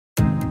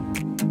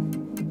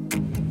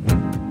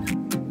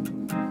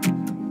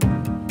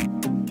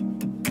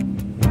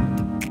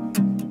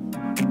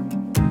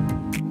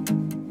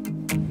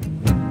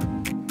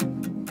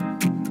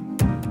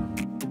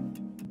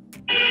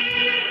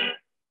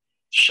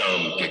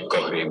शाम के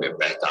कोहरे में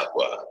बहता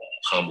हुआ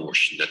खामोश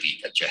नदी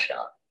का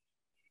चेहरा,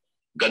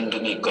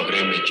 गंदमी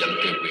कोहरे में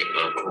जलते हुए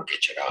आंखों के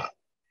चिराग,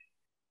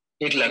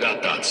 एक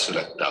लगातार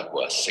सुलगता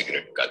हुआ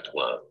सिगरेट का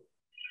धुआं,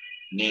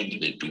 नींद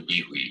में डूबी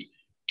हुई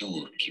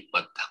दूर की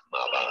मध्यम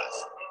आवाज,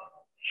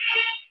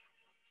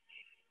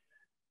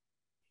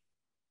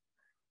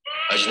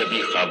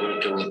 अजनबी ख्वाबों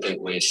के उड़ते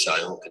हुए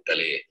सायों के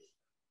तले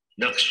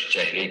नक्श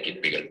चेहरे की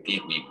पिघलती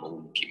हुई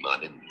मोम की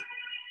मानिंद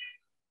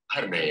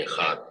हर नए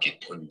ख्वाब की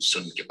धुन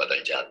सुन के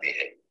बदल जाते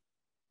हैं।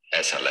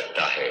 ऐसा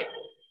लगता है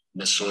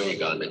न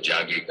सोएगा न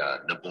जागेगा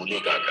न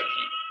बोलेगा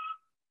कभी,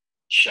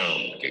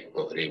 शाम के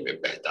कोहरे में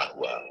बहता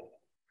हुआ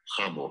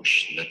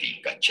खामोश नदी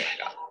का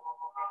चेहरा।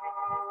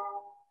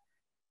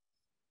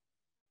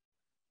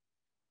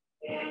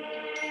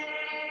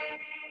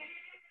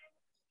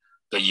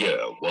 The year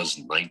was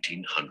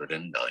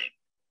 1909.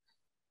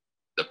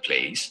 The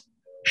place,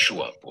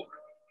 Shuapur,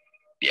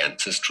 the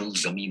ancestral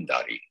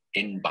zamindari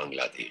in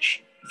Bangladesh,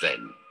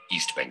 then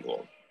East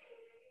Bengal.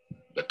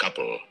 The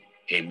couple,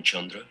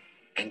 Hemchandra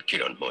and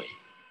Kiranmoy.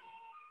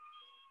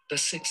 The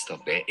sixth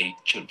of their 8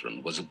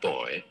 children was a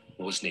boy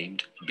who was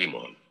named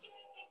Bimal.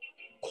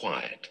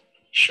 Quiet,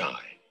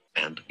 shy,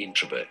 and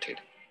introverted,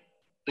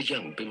 the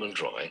young Bimal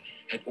Roy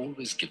had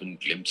always given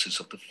glimpses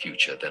of the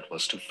future that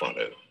was to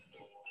follow.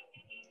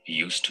 He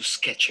used to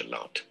sketch a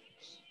lot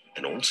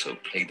and also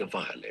play the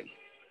violin.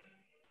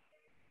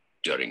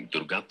 During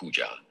Durga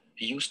Puja,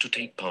 he used to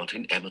take part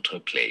in amateur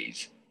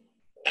plays,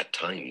 at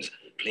times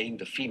playing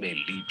the female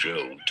lead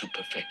role to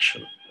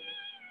perfection.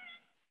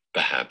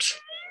 Perhaps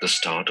the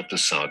start of the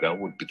saga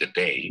would be the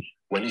day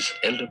when his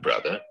elder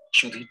brother,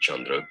 Chudhi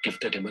Chandra,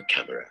 gifted him a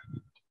camera.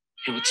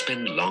 He would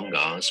spend long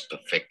hours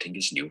perfecting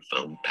his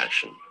newfound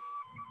passion,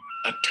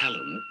 a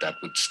talent that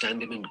would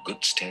stand him in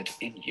good stead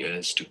in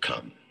years to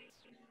come.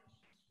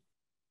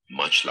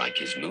 Much like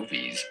his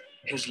movies,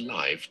 his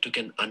life took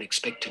an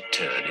unexpected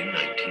turn in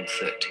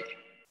 1930.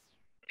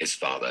 His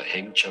father,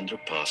 Hemchandra,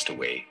 passed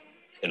away,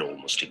 and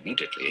almost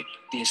immediately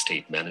the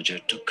estate manager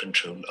took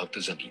control of the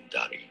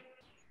zamindari.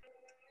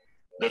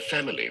 The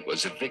family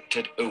was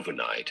evicted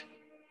overnight.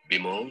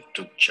 Bimal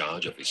took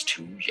charge of his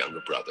 2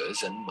 younger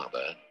brothers and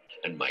mother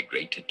and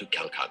migrated to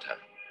Calcutta.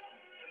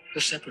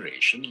 The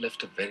separation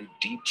left a very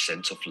deep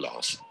sense of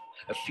loss,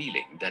 a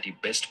feeling that he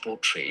best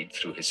portrayed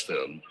through his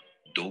film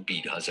Do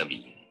Bigha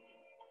Zamin.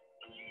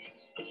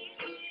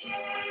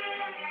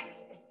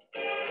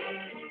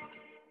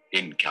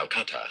 In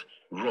Calcutta,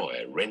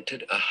 Roy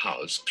rented a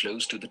house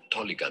close to the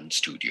Tollygun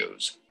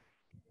studios.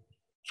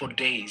 For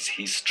days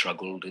he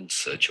struggled in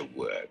search of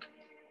work.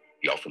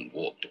 He often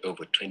walked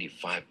over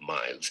 25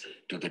 miles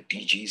to the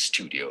DG's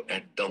studio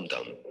at Dum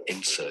Dum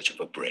in search of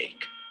a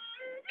break.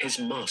 His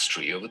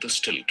mastery over the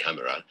still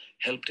camera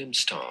helped him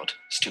start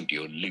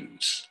Studio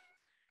Loose.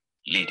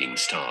 Leading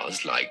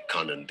stars like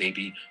Kanan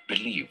Devi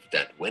believed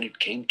that when it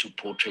came to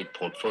portrait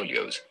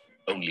portfolios,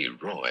 only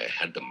Roy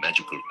had the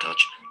magical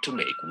touch to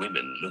make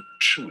women look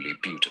truly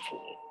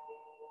beautiful.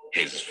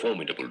 His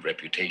formidable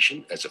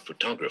reputation as a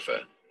photographer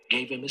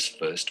gave him his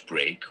first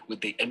break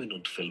with the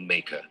eminent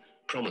filmmaker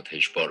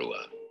Pramathesh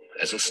Barua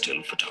as a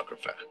still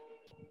photographer.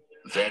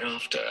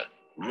 Thereafter,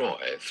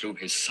 Roy, through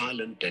his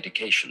silent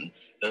dedication,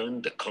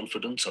 earned the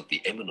confidence of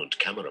the eminent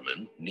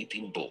cameraman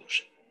Nitin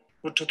Bose,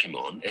 who took him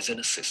on as an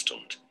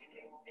assistant.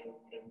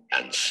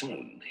 And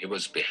soon he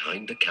was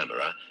behind the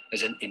camera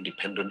as an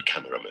independent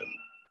cameraman.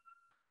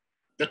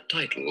 The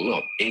title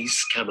of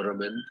ace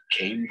cameraman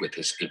came with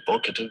his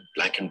evocative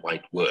black and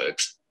white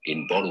works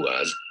in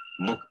Barua's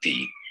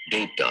Mukti,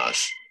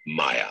 Devdas,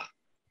 Maya.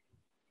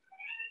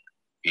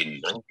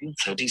 In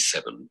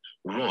 1937,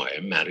 Roy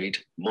married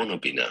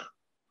Monobina,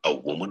 a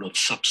woman of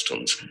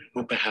substance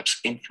who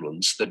perhaps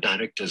influenced the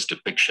director's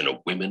depiction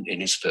of women in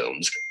his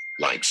films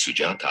like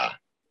Sujata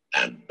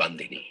and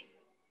Bandini.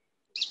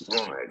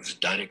 Roy's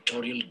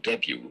directorial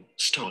debut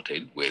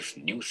started with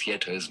New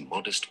Theatre's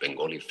modest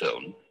Bengali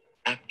film,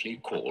 aptly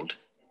called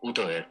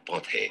Auteur,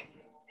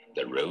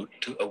 The Road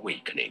to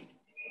Awakening.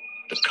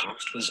 The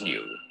cast was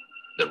new.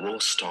 The raw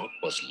stock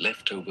was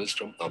leftovers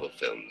from other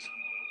films.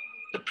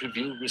 The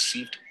preview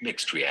received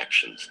mixed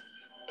reactions,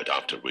 but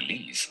after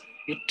release,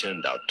 it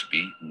turned out to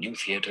be New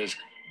Theatre's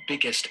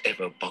biggest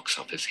ever box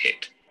office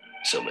hit.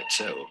 So much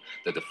so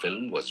that the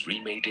film was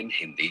remade in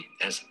Hindi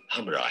as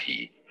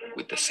Hamrahi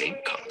with the same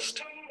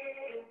cast.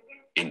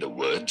 In the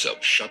words of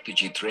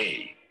Satyajit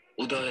Ray,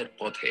 Udair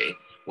Pothe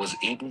was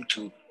able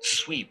to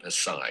sweep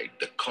aside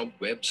the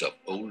cobwebs of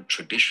old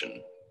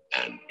tradition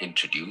and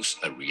introduce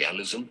a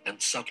realism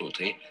and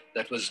subtlety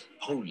that was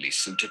wholly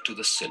suited to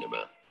the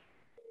cinema.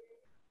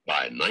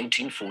 By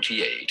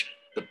 1948,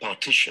 the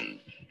partition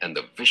and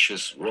the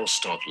vicious raw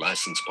stock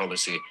license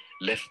policy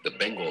left the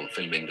Bengal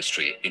film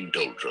industry in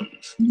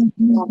doldrums. The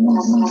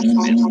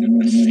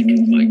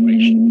second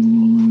migration.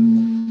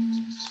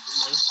 In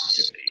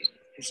 1950,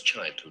 his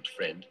childhood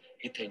friend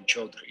Hiten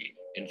Chaudhary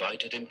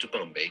invited him to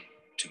Bombay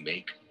to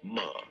make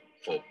Ma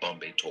for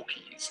Bombay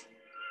Talkies.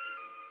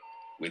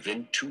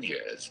 Within 2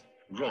 years,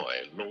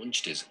 Roy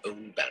launched his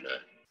own banner,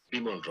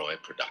 Bimal Roy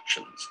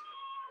Productions.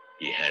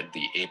 He had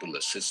the able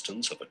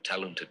assistance of a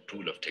talented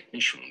pool of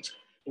technicians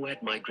who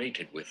had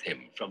migrated with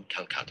him from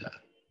Calcutta.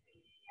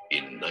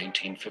 In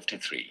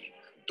 1953,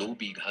 Do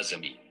Bigha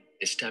Zamin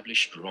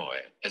established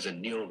Roy as a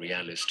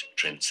neo-realist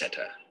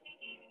trendsetter.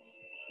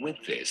 With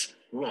this,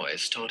 Roy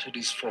started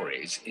his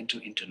forays into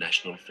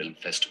international film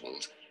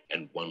festivals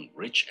and won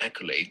rich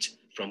accolades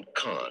from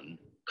Cannes,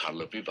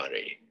 Karlovy,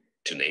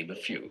 to name a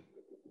few.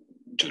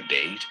 To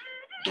date,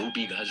 Do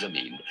Bigha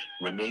Zamin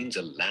remains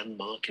a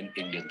landmark in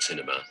Indian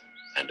cinema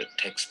and a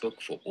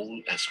textbook for all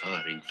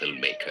aspiring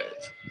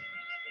filmmakers.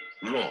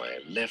 Roy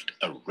left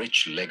a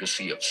rich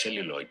legacy of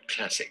celluloid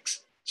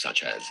classics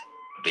such as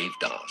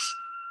Devdas,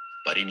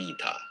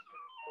 Parinita,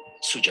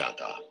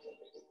 Sujata,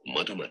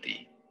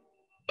 Madhumati,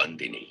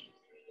 Bandini,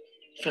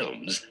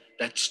 films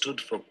that stood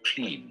for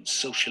clean,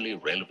 socially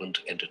relevant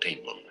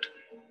entertainment.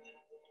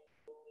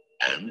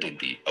 And in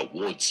the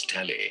awards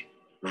tally,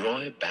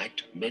 Roy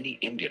bagged many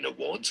Indian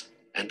awards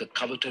and the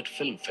coveted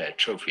Filmfare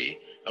trophy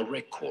a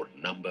record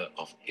number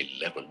of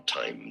 11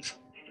 times.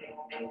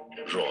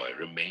 Roy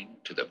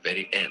remained to the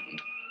very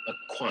end a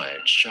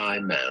quiet, shy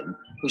man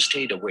who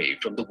stayed away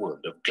from the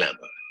world of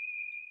glamour.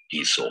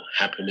 He saw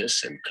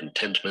happiness and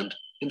contentment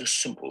in the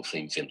simple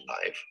things in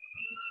life.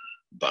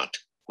 But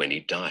when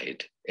he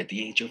died at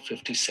the age of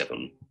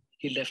 57,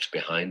 he left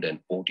behind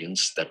an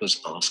audience that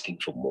was asking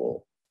for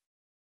more.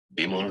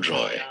 Bimal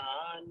Roy,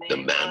 the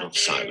man of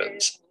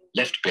silence,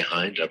 left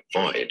behind a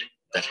void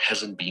that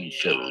hasn't been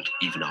filled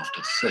even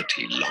after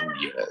 30 long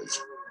years.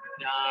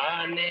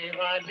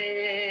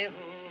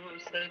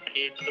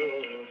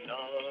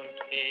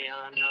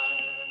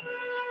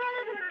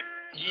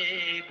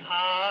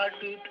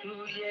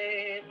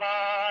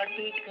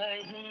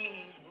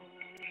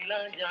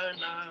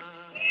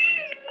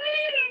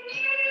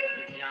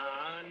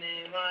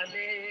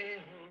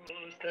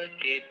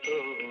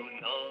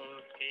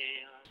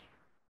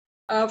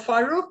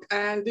 Farooq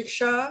and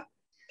Diksha,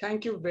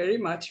 thank you very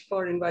much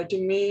for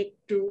inviting me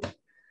to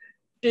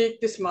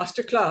take this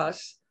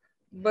masterclass.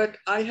 But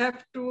I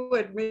have to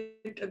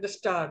admit at the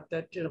start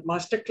that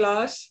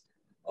masterclass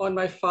on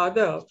my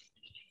father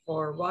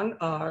for 1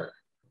 hour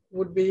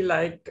would be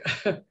like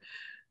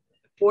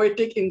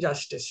poetic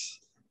injustice.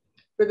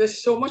 But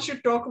there's so much to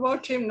talk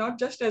about him, not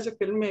just as a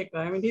filmmaker.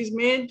 I mean, he's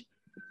made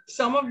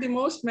some of the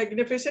most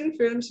magnificent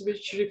films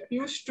which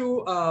refuse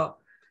to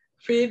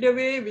fade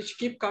away, which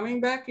keep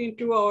coming back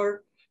into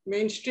our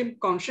mainstream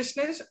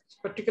consciousness,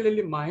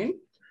 particularly mine.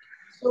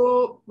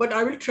 So, but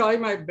I will try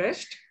my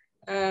best.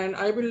 And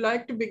I would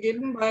like to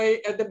begin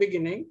at the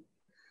beginning,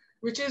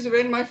 which is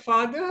when my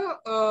father,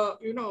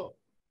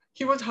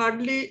 he was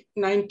hardly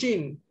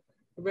 19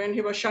 when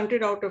he was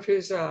shunted out of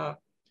his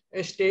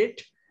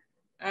estate.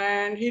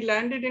 And he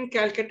landed in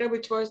Calcutta,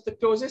 which was the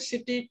closest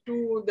city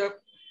to the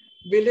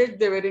village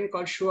they were in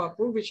called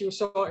Shuapur, which you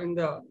saw in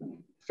the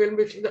film,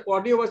 which the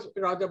audio was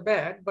rather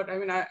bad, but I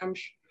mean, I'm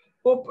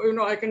hope,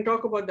 I can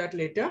talk about that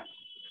later.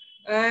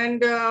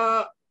 And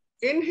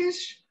in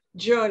his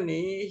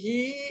journey,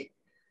 he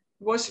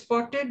was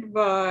spotted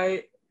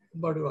by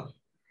Badua,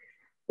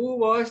 who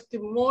was the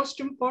most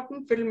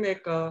important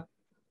filmmaker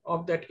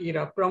of that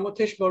era.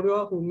 Pramothesh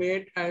Badua, who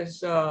made,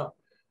 as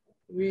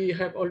we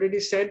have already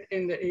said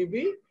in the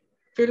AV,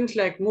 films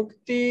like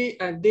Mukti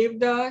and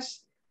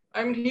Devdas.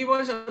 I mean, he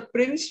was a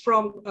prince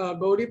from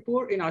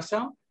Gauripur in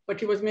Assam, but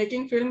he was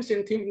making films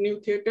in new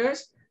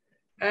theaters.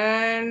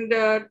 And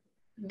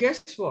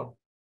guess what?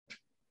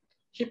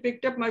 He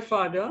picked up my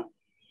father,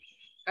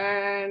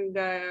 and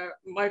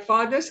my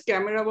father's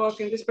camera work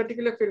in this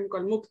particular film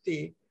called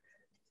Mukti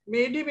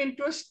made him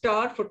into a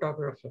star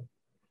photographer.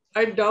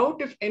 I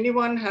doubt if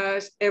anyone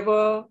has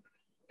ever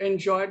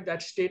enjoyed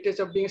that status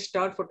of being a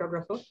star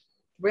photographer.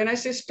 When I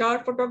say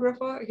star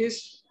photographer,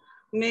 his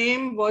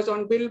name was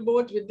on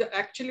billboards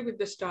actually with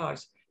the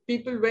stars.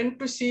 People went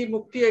to see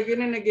Mukti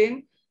again and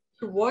again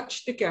to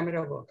watch the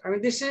camera work. I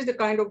mean, this is the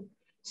kind of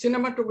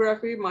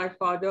cinematography my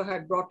father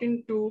had brought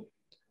into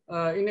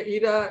in an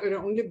era where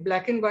only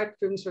black and white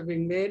films were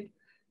being made.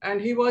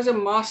 And he was a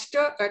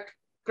master at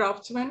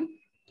craftsman.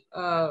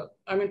 I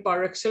mean,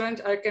 par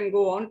excellence. I can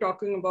go on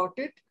talking about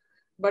it.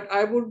 But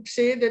I would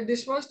say that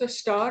this was the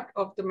start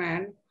of the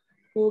man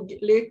who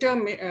later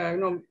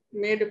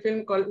made a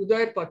film called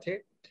Uday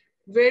Pathe.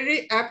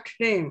 Very apt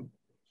name.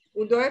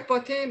 Uday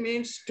Pathe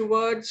means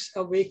towards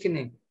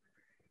awakening.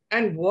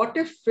 And what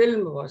a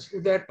film was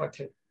Uday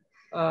Pathe.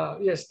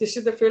 Yes, this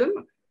is the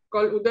film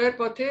called Uday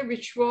Pathe,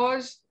 which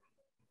was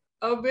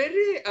a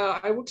very,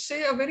 I would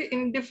say, a very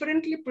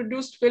indifferently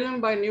produced film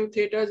by New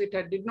Theatres.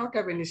 Did not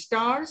have any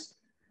stars,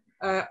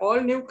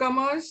 all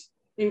newcomers,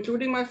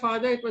 including my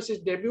father. It was his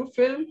debut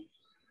film.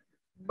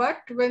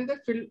 But when the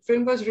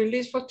film was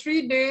released for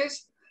 3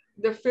 days,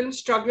 the film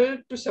struggled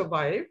to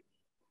survive.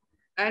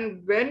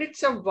 And when it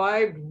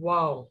survived,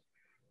 wow,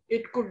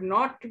 it could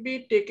not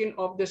be taken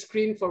off the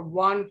screen for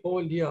 1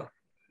 whole year.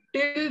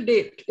 Till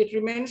date, it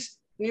remains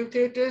New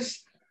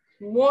Theatre's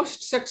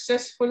most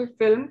successful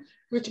film,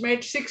 which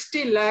made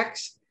 60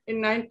 lakhs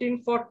in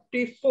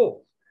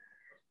 1944.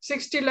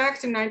 60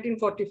 lakhs in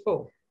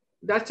 1944.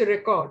 That's a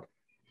record.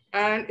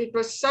 And it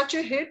was such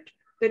a hit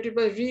that it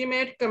was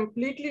remade,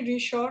 completely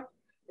reshot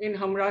in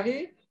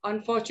Hamrahi.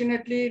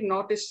 Unfortunately,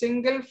 not a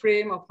single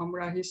frame of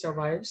Hamrahi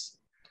survives.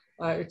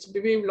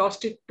 We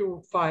lost it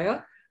to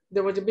fire.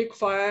 There was a big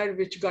fire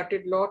which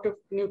gutted a lot of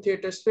new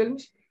theaters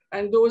films,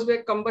 and those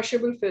were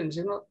combustible films.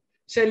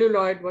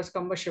 Celluloid was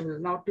combustible.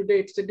 Now today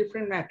it's a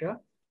different matter.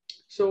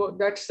 So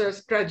that's a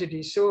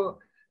tragedy. So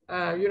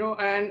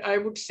and I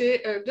would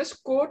say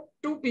just quote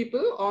two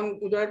people on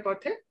Udar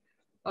Pathe.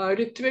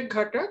 Ritwik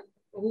Ghatak,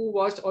 who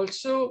was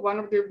also one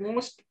of the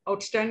most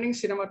outstanding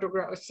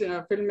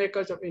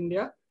filmmakers of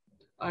India,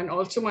 and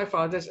also my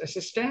father's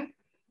assistant,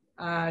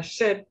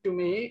 said to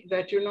me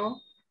that,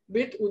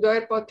 with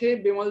Uday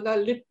Pathe, Bimalda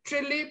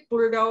literally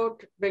pulled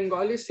out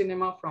Bengali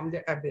cinema from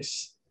the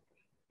abyss.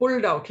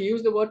 Pulled out, he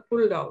used the word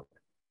pulled out.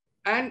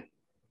 And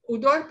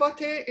Uday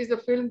Pathe is the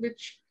film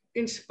which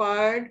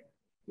inspired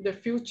the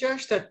future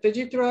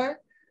Satyajit Roy,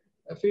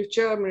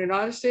 future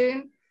Mrinal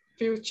Sen,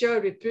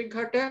 future Ritwik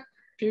Ghatak,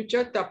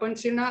 future Tapan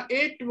Sinha.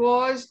 It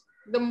was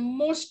the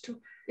most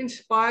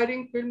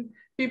inspiring film.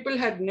 People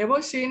had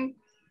never seen,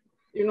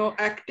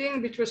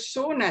 acting which was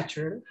so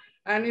natural.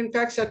 And in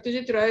fact,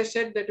 Satyajit Ray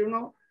said that,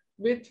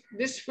 with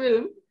this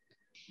film,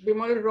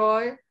 Bimal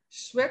Roy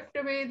swept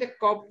away the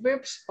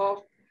cobwebs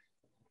of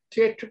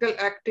theatrical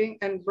acting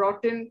and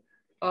brought in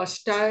a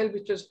style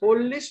which was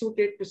wholly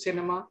suited to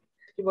cinema.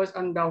 He was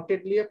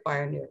undoubtedly a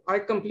pioneer. I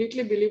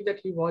completely believe that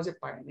he was a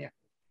pioneer.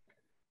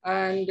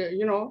 And,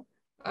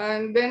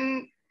 and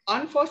then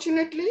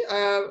unfortunately,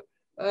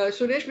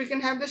 Suresh, we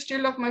can have the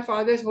still of my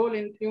father's whole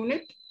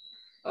unit.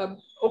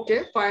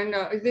 Okay, fine.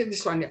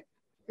 This one, yeah.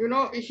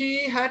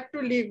 He had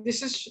to leave.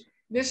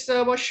 This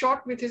was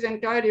shot with his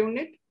entire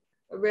unit,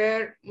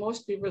 where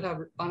most people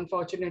have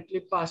unfortunately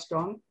passed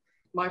on.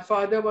 My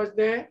father was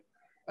there,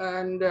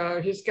 and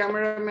his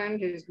cameraman,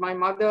 my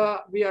mother.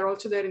 We are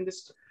also there in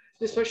this.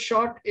 This was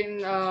shot in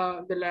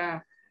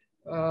the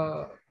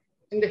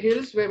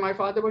hills where my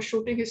father was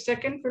shooting his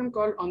second film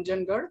called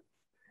Anjangarh.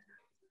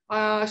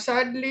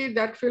 Sadly,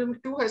 that film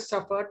too has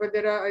suffered, but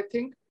I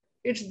think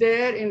it's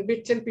there in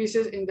bits and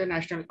pieces in the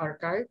National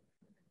Archive.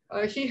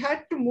 He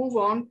had to move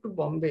on to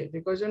Bombay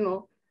because,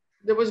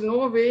 there was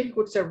no way he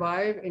could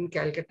survive in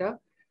Calcutta.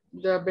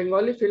 The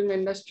Bengali film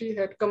industry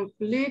had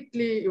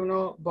completely,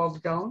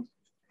 bogged down.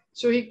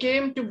 So he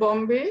came to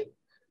Bombay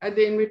at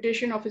the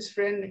invitation of his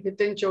friend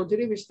Hiten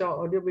Chaudhary, which the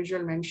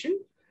audiovisual mentioned.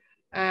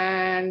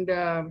 And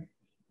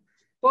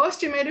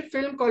first he made a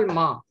film called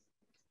Ma.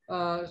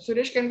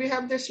 Suresh, can we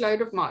have the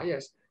slide of Ma?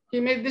 Yes.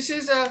 This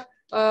is a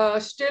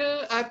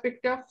still I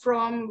picked up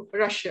from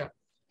Russia.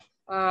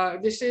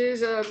 This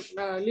is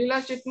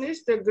Leela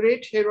Chitnis, the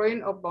great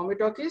heroine of Bombay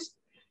talkies.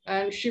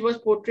 And she was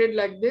portrayed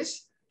like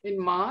this in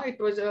Ma. It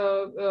was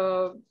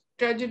a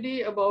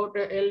tragedy about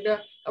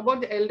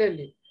the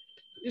elderly.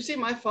 You see,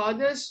 my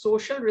father's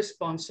social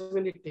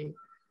responsibility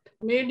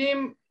made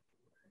him,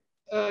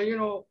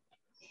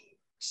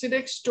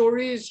 select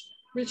stories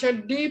which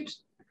had deep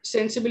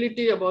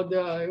sensibility about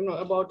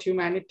about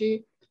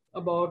humanity,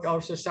 about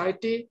our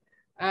society.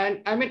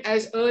 And I mean,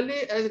 as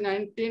early as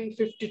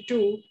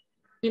 1952,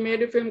 he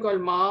made a film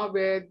called Ma,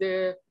 where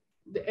the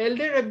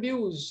elder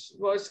abuse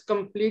was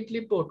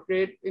completely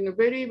portrayed in a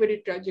very,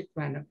 very tragic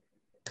manner.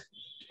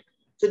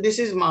 So this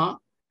is Ma.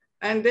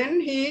 And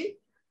then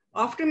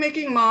after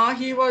making Ma,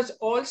 he was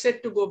all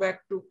set to go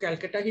back to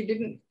Calcutta.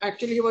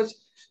 He was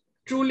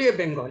truly a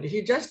Bengali.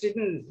 He just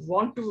didn't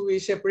want to be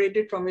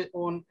separated from his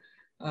own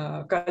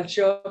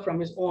culture, from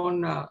his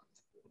own,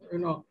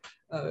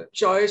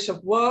 choice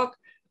of work.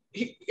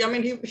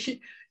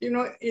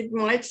 It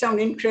might sound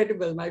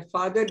incredible. My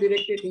father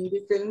directed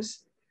Hindi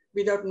films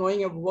without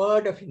knowing a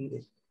word of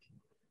Hindi.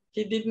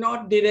 He did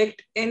not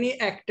direct any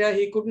actor.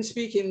 He couldn't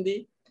speak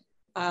Hindi.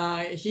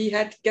 He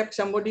had kept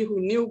somebody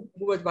who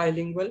was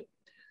bilingual.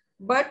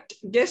 But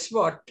guess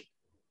what?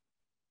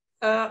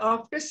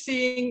 After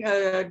seeing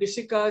De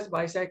Sica's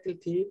Bicycle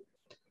Thief,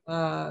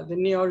 the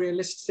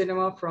neo-realist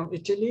cinema from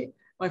Italy,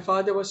 my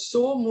father was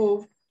so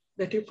moved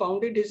that he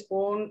founded his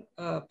own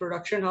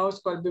production house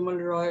called Bimal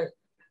Roy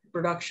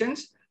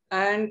Productions.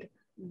 And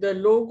the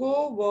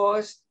logo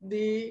was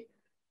the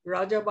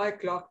Rajabai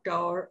Clock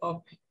Tower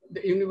of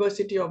the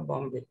University of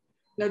Bombay.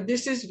 Now,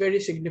 this is very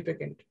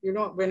significant.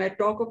 When I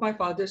talk of my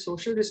father's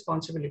social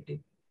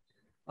responsibility,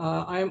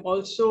 I am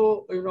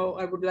also,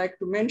 I would like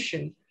to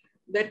mention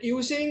that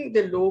using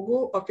the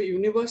logo of a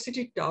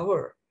university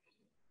tower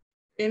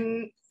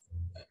in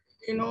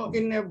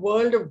a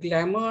world of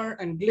glamour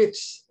and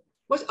glitz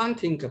was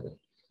unthinkable.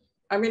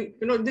 I mean,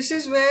 this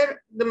is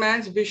where the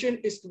man's vision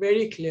is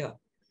very clear.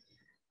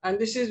 And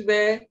this is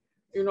where,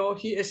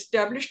 he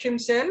established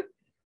himself,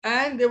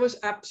 and there was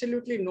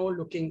absolutely no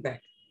looking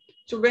back.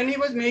 So when he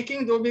was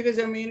making Do Bigha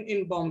Zamin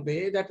in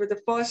Bombay, that was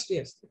the first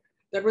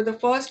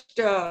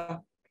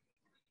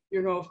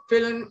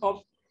film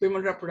of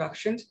Bimal Roy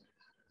Productions.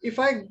 If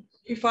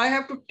I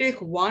have to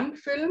take one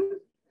film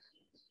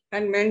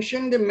and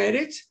mention the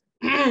merits,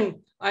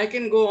 I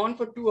can go on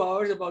for 2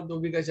 hours about Do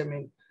Bigha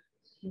Zamin.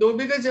 Do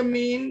Bigha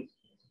Zamin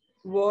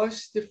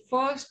was the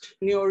first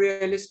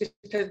neorealist.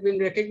 It has been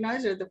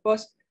recognized as the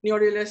first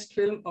neorealist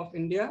film of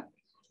India.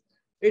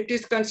 It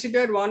is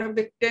considered one of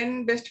the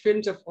 10 best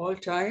films of all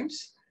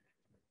times.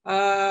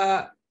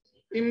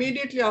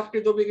 Immediately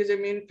after Do Bigha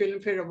Zamin,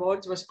 Filmfare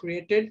Awards was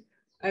created,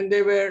 and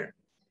there were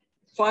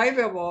 5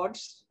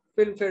 awards,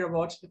 Filmfare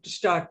Awards to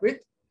start with,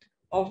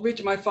 of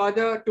which my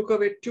father took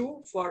away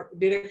 2 for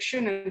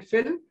direction and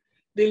film.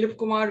 Dilip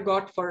Kumar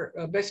got for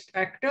Best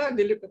Actor,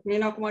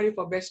 Meena Kumari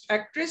for Best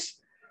Actress,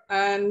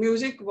 and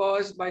music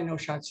was by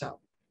Naushad Saab.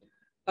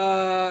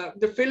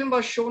 The film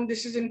was shown,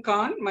 this is in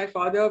Cannes, my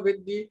father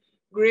with the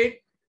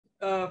great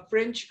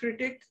French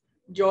critic,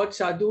 George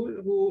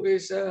Sadoul, who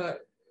is,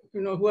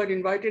 who had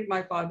invited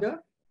my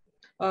father.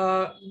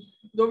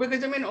 Do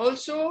Bigha Zamin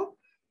also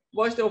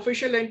was the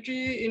official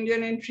entry,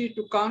 Indian entry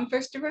to Cannes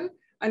Festival,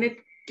 and it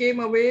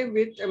came away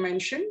with a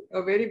mention,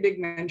 a very big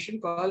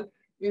mention called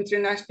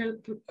International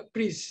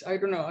Prix. I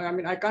don't know, I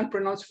mean, I can't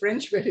pronounce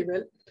French very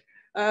well.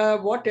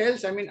 What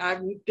else? I mean,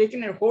 I've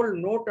taken a whole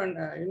note on,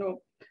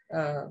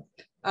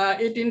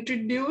 it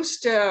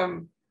introduced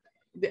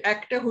the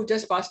actor who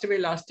just passed away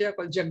last year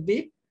called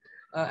Jagdeep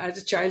as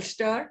a child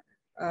star.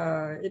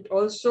 It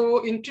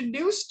also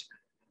introduced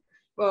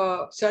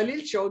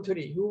Salil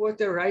Chaudhary, who was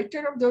the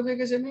writer of Do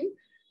Bigha Zamin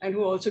and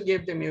who also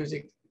gave the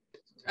music.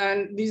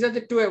 And these are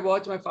the 2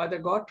 awards my father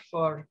got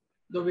for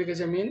Do Bigha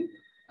Zamin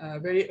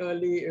very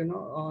early,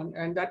 on,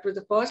 and that was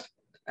the first.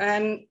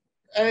 And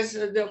as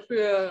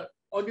the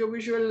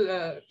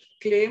audiovisual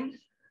claimed,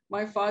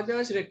 my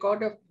father's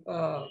record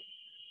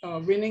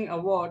of winning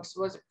awards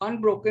was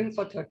unbroken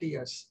for 30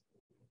 years.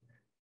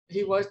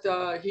 He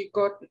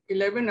got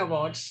 11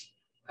 awards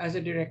as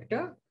a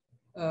director,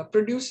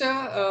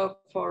 producer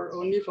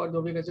only for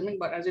Do Bigha Zamin,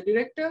 but as a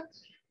director,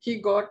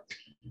 he got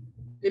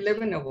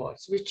 11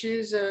 awards, which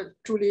is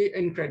truly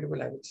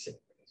incredible, I would say.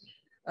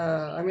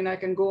 I mean, I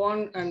can go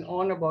on and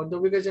on about Do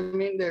Bigha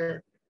Zamin.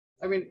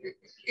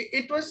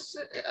 It was,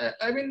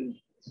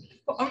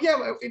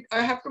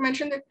 I have to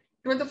mention that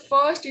it was the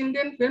first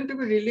Indian film to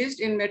be released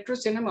in Metro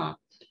Cinema,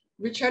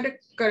 which had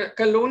a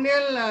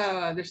colonial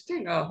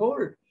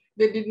hold.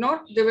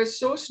 They were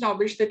so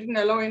snobbish, they didn't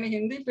allow any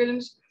Hindi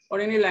films or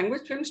any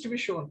language films to be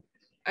shown.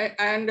 Do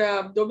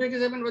Bigha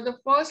Zamin was the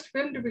first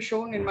film to be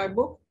shown in my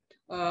book.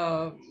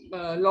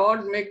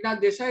 Lord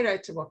Meghnad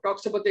Desai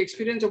talks about the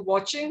experience of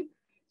watching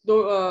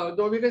Do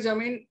Bigha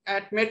Zamin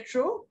at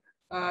Metro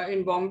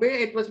in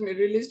Bombay. It was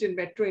released in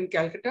Metro in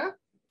Calcutta.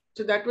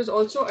 So that was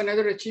also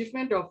another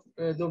achievement of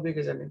Do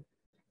Bigha Zamin.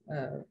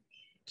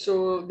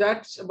 So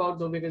that's about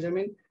Do Bigha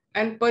Zamin.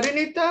 And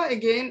Parinita,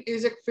 again,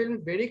 is a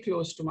film very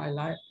close to my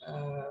life,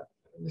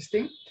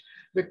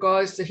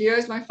 because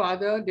here's my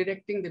father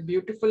directing the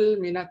beautiful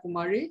Meena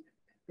Kumari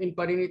in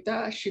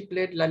Parinita. She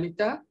played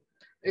Lalita.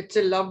 It's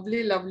a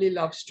lovely, lovely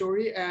love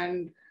story.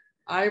 And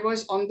I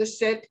was on the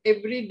set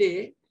every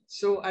day.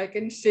 So I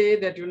can say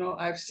that,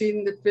 I've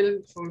seen the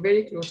film from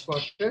very close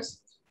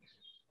quarters.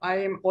 I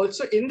am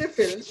also in the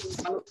film,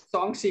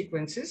 song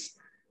sequences,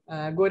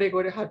 Gore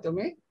Gore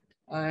Hatome.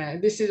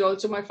 This is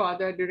also my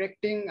father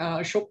directing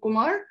Ashok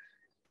Kumar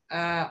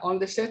on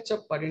the sets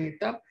of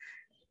Parinita.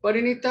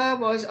 Parinita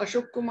was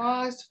Ashok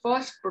Kumar's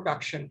first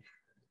production.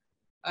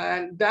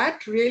 And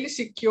that really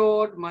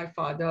secured my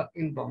father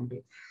in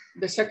Bombay.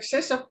 The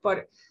success of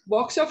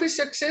box office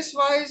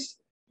success-wise,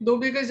 Do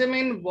Bigha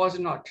Zamin was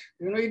not.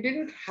 It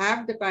didn't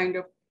have the kind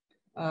of,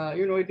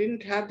 it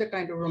didn't have the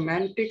kind of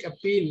romantic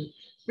appeal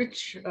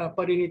which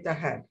Parinita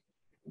had.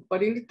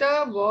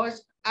 Parinita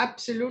was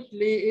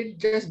absolutely, it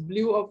just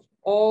blew up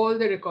all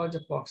the records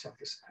of box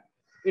office.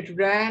 It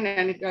ran,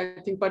 and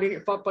I think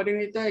for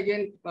Parinita,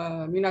 again,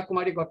 Meena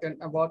Kumari got an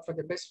award for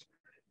the best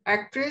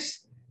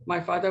actress.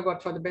 My father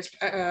got for the best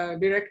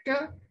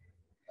director.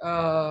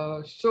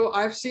 So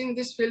I've seen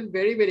this film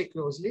very, very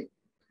closely.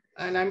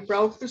 And I'm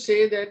proud to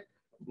say that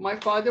my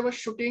father was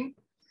shooting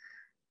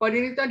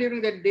Parinita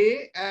during the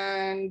day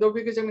and Do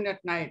Bigha Zamin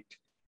at night.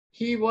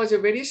 He was a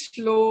very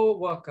slow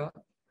worker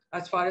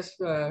as far as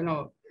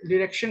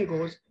direction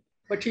goes,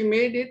 but he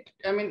made it.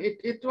 I mean,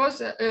 it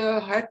was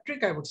a hat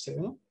trick, I would say.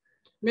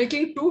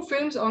 Making 2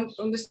 films on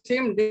the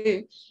same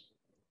day.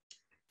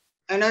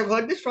 And I've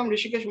heard this from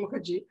Rishikesh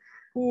Mukherjee,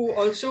 who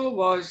also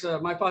was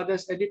my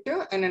father's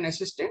editor and an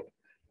assistant.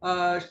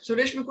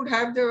 Suresh, we could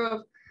have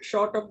the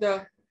shot of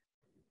the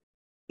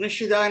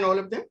Nishida and all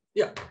of them.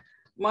 Yeah.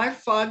 My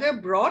father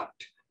brought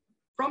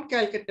from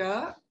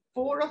Calcutta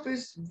 4 of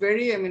his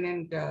very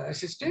eminent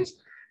assistants.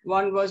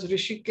 One was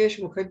Rishikesh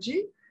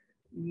Mukherjee.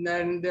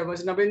 Then there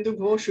was Nabendu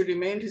Ghosh, who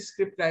remained his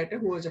scriptwriter,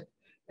 who was an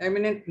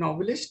eminent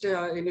novelist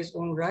in his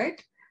own right.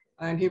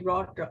 And he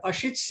brought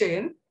Ashit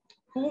Sen,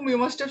 whom you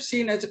must have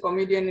seen as a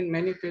comedian in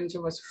many films. He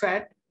was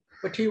fat,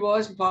 but he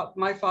was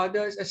my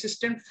father's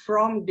assistant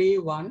from day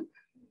one.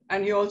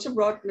 And he also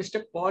brought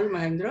Mr. Paul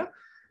Mahendra,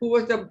 who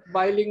was the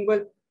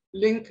bilingual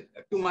link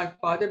to my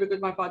father,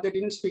 because my father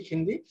didn't speak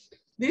Hindi.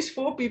 These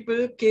 4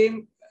 people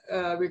came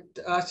with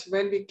us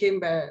when we came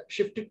back,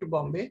 shifted to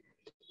Bombay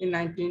in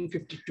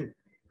 1952.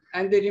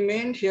 And they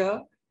remained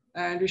here.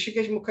 And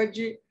Rishikesh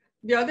Mukherjee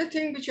The other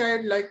thing which I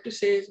would like to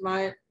say is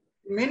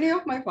many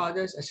of my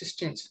father's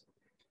assistants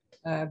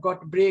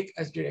got break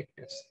as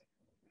directors.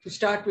 To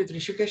start with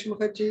Rishikesh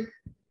Mukherjee,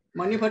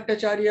 Mani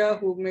Bhattacharya,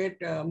 who made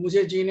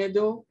Mujhe Jeene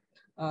Do,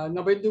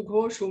 Naveddu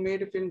Ghosh, who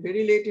made a film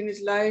very late in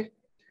his life,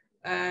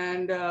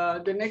 and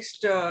the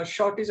next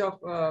shot is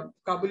of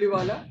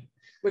Kabuliwala,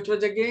 which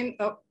was again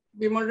a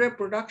Bimal Roy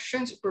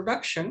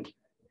production,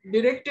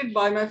 directed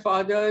by my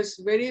father's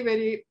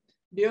very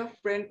dear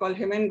friend called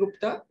Hemen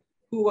Gupta,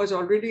 who was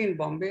already in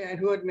Bombay and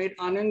who had made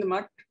Anand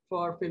Mat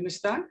for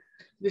Filmistan.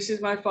 This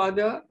is my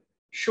father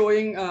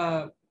showing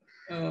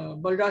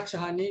Balraj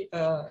Sahani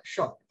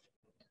shot.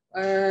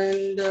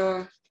 And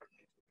so,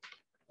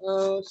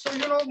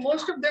 you know,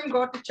 most of them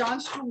got a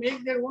chance to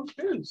make their own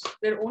films,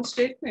 their own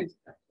statements.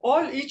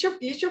 Each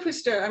of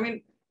his, I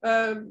mean,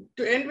 to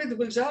end with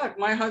Gulzar,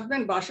 my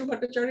husband Bashu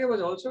Bhattacharya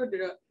was also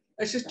the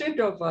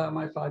assistant of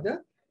my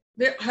father.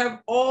 They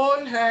have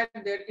all had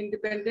their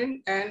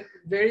independent and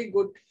very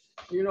good,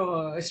 you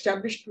know,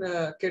 established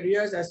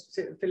careers as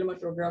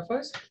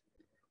cinematographers.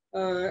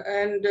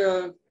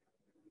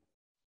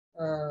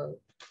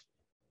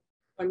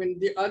 I mean,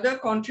 the other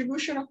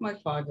contribution of my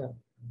father,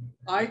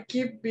 I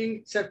keep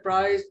being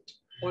surprised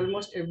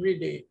almost every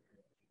day.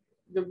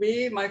 The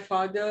way my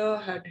father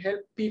had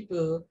helped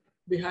people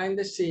behind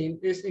the scene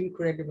is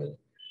incredible.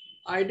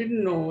 I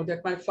didn't know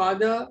that my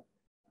father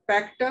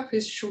packed up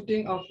his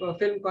shooting of a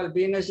film called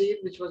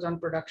Benazir, which was on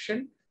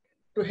production,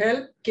 to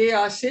help K.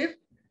 Asif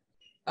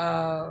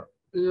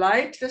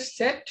light the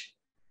set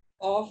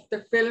of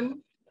the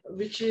film,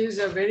 which is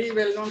a very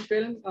well-known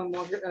film,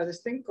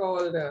 this thing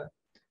called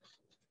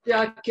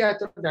Kya Kya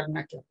To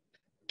Darna Kya.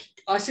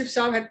 Asif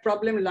Saab had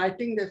problem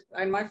lighting this,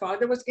 and my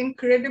father was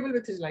incredible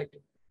with his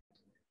lighting.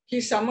 He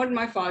summoned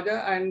my father,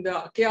 and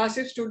K.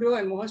 Asif studio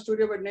and Mohan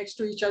studio were next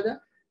to each other.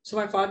 So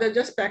my father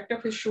just packed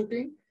up his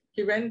shooting.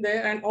 He went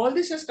there, and all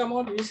this has come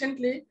out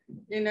recently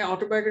in an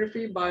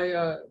autobiography by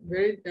a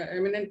very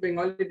eminent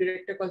Bengali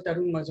director called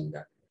Tarun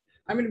Mazumdar.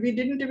 I mean, we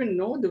didn't even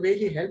know the way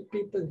he helped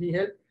people. He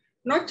helped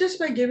not just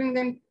by giving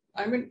them,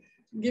 I mean,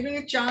 giving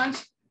a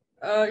chance.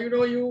 You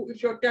know,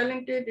 if you're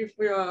talented, if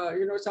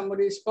you know,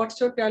 somebody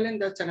spots your talent,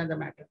 that's another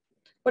matter.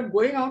 But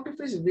going out of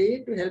his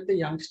way to help the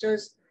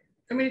youngsters,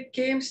 I mean, it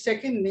came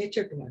second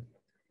nature to me.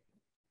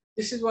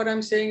 This is what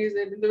I'm saying, is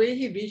that the way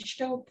he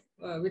reached out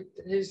with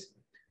his,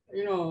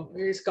 you know,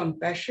 his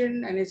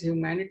compassion and his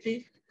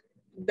humanity,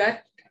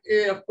 that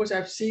of course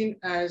I've seen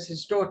as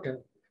his daughter,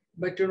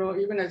 but you know,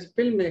 even as a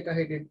filmmaker,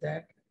 he did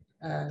that.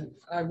 And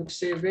I would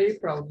say very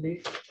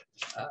proudly.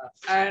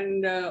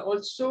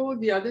 Also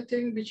the other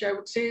thing which I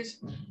would say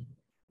is,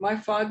 my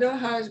father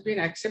has been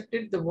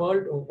accepted the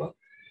world over.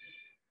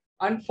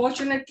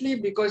 Unfortunately,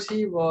 because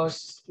he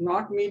was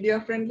not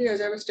media friendly,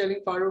 as I was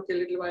telling Farooq a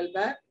little while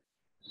back,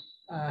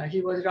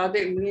 he was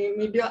rather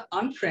media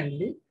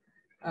unfriendly.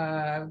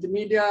 The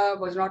media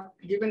was not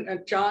given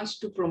a chance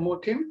to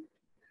promote him.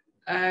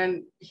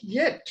 And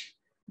yet,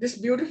 this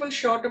beautiful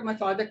shot of my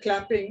father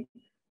clapping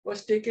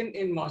was taken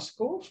in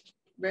Moscow,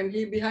 when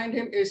behind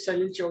him is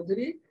Salil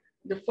Chaudhary,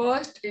 the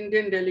first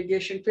Indian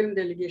delegation, film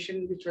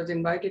delegation, which was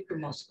invited to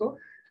Moscow.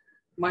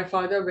 My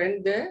father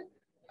went there.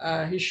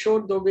 He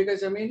showed Do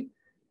Bigha Zamin.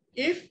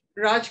 If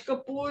Raj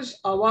Kapoor's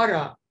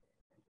Awara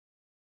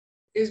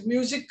is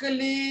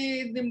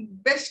musically the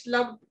best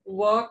loved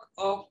work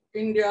of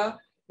India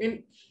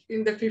in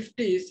the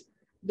 50s,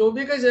 Do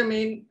Bigha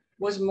Zamin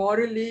was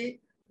morally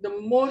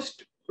the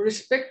most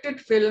respected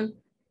film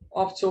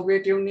of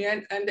Soviet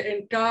Union and the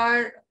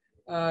entire,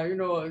 you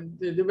know,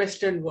 the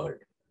Western world.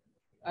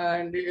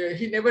 And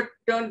he never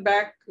turned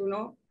back, you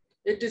know.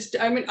 It is,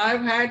 I mean,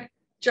 I've had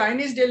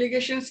Chinese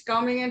delegations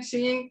coming and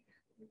singing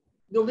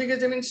Do Bigha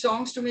Zamin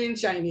songs to me in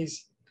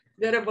Chinese.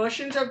 There are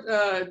versions of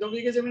Do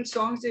Bigha Zamin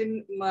songs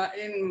in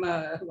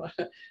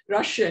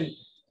Russian.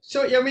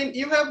 So, I mean,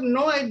 you have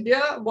no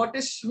idea what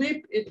a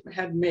sweep it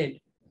had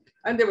made.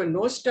 And there were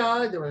no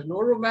stars, there was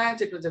no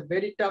romance. It was a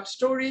very tough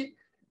story.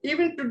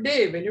 Even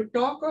today, when you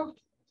talk of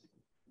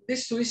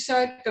this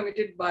suicide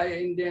committed by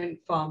Indian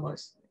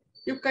farmers,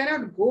 you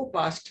cannot go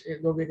past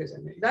Do Bigha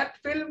Zamin. That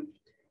film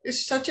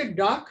is such a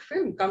dark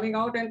film coming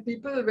out, and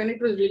people, when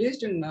it was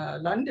released in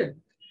London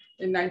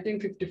in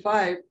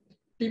 1955,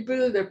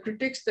 people, the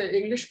critics, the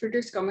English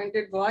critics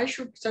commented, why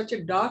should such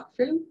a dark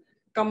film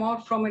come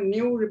out from a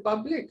new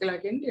republic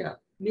like India?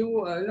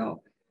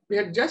 No, we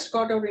had just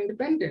got our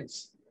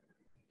independence.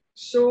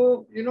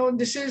 So, you know,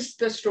 this is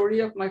the story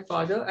of my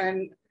father,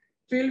 and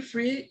feel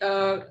free.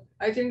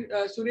 I think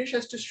Suresh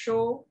has to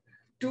show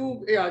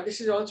two, yeah, this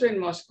is also in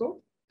Moscow.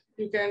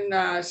 You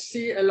can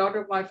see a lot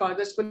of my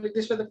father's,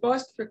 this was the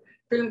first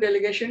film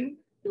delegation.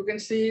 You can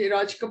see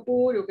Raj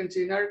Kapoor, you can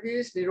see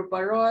Nargis,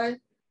 Nirupa Roy,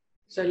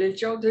 Salil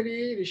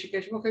Chaudhary,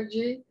 Rishikesh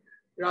Mukherjee,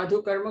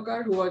 Radhu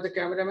Karmakar, who was the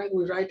cameraman who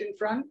was right in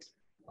front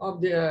of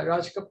the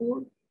Raj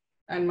Kapoor,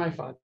 and my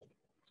father.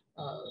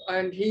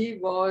 And he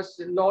was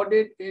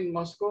lauded in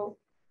Moscow.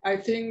 I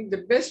think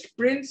the best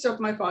prints of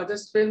my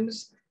father's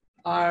films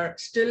are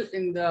still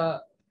in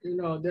the, you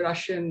know, the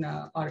Russian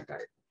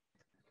archive.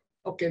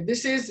 Okay,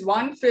 this is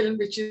one film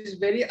which is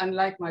very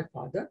unlike my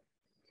father.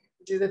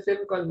 It is a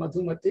film called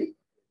Madhumati,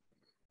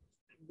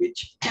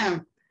 which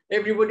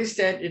everybody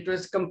said it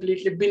was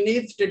completely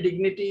beneath the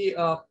dignity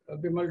of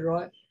Bimal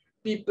Roy.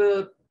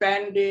 People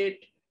panned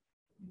it,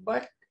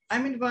 but I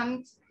mean,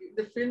 once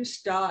the film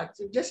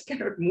starts, you just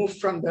cannot move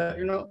from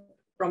the,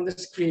 from the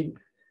screen.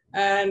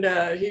 And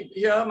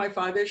here my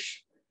father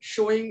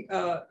showing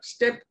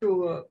step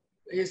to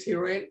his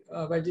heroine,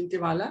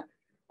 Vajintimala.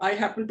 I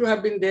happen to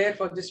have been there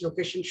for this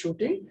location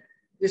shooting.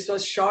 This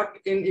was shot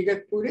in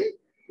Igatpuri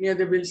near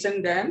the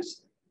Wilson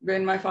Dams.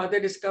 When my father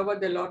discovered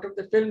that a lot of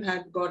the film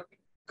had got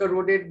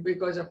corroded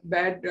because of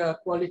bad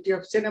quality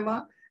of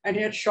cinema, and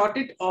he had shot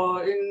it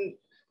in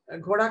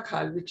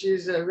Ghodakhal, which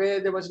is where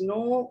there was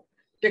no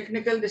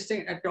technical this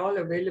thing at all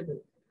available.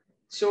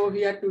 So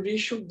he had to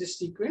reshoot this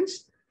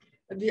sequence.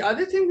 The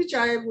other thing which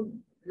I would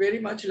very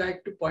much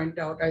like to point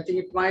out, I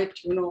think it might,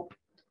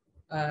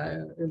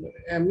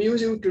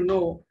 amuse you to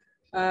know,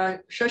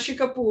 Shashi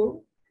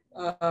Kapoor,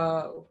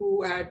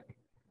 who had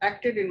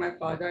acted in my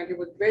father, and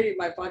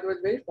my father was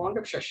very fond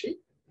of Shashi.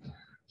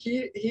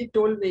 He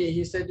told me,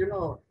 he said,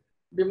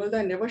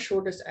 Bimalda never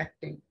showed us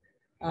acting.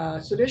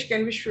 Suresh,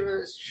 can we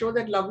show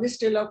that lovely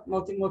still of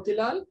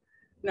Motilal?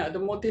 No, the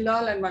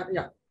Motilal and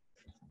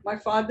my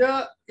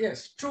father,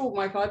 yes, true.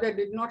 My father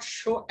did not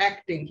show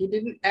acting. He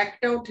didn't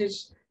act out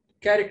his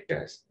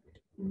characters,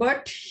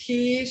 but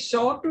he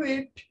saw to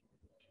it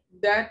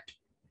that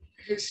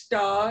his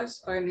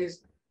stars and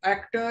his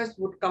actors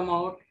would come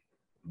out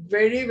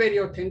very, very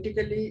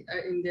authentically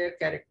in their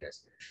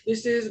characters.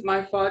 This is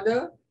my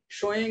father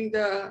showing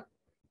the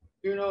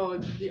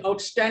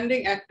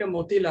outstanding actor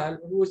Motilal,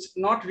 who's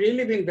not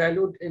really been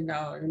valued in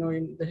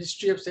the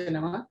history of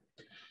cinema,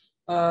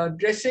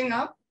 dressing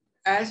up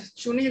as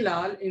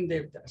Chunilal in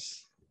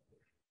Devdas.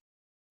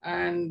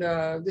 And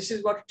this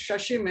is what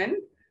Shashi meant.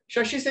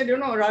 Shashi said,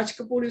 Raj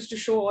Kapoor used to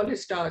show all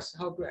his stars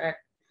how to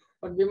act.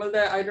 But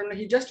Bimalda, I don't know,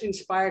 he just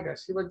inspired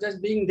us. He was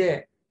just being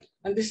there.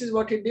 And this is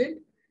what he did.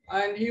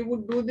 And he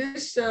would do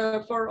this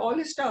for all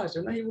his stars.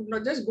 He would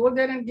not just go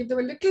there and give them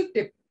a little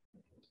tip.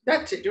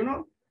 That's it,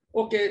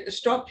 Okay,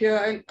 stop here.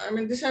 And I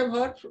mean, this I've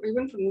heard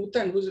even from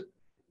Nutan, whose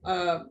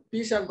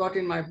piece I've got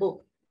in my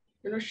book.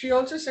 She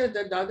also said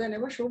that Dada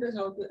never showed us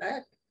how to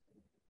act.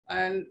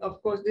 And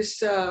of course,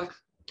 this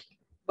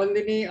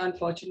Bandini,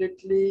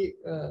 unfortunately,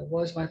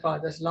 was my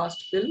father's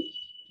last film.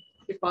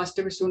 He passed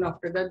away soon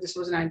after that. This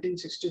was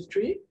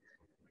 1963.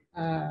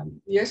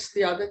 Yes,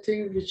 the other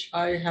thing which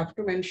I have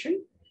to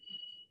mention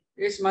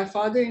is my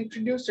father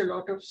introduced a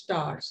lot of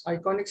stars,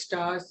 iconic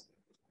stars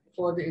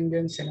for the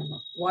Indian cinema.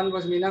 One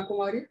was Meena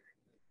Kumari.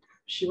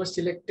 She was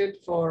selected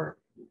for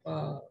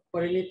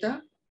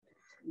Parinita.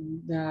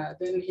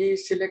 Then he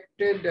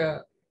selected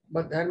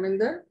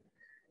Dharminder.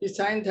 He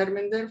signed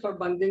Dharminder for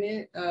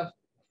Bandini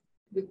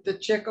with the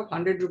check of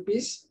 100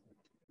 rupees.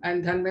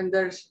 And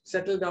Dharminder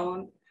settled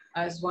down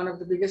as one of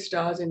the biggest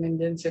stars in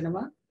Indian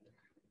cinema.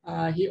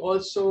 He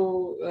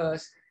also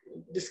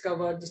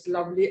discovered this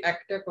lovely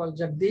actor called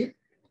Jagdeep.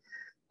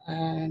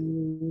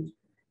 And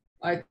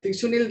I think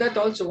Sunil Dutt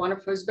also, one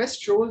of his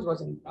best roles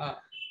was in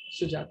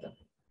Sujata.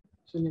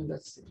 Sunil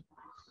Dutt.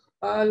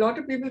 A lot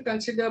of people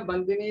consider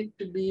Bandini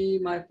to be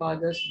my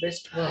father's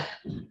best work.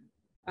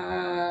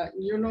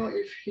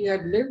 If he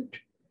had lived,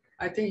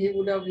 I think he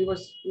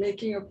was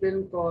making a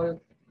film called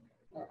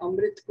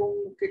Amrit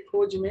Kum Ke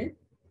Khoj Mein.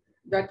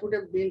 That would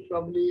have been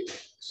probably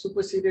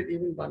superseded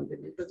even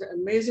Bandini. It was an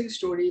amazing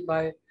story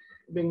by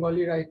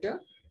Bengali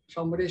writer,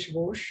 Samresh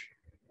Ghosh,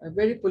 a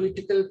very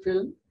political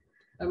film.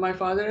 My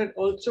father had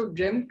also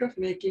dreamt of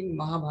making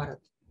Mahabharata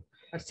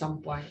at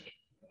some point,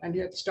 and he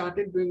had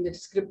started doing the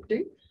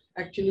scripting.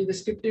 Actually, the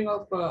scripting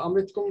of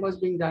Amrit Kum was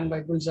being done by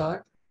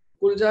Gulzar.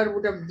 Gulzar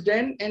would have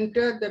then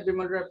entered the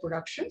Bimal Roy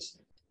Productions.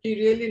 He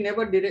really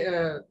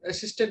never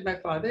assisted my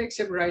father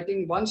except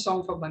writing one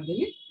song for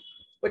Bandini,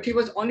 but he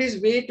was on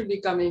his way to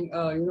becoming,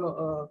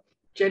 a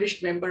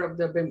cherished member of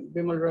the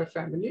Bimal Roy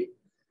family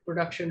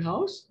production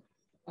house.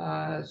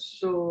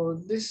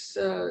 So this,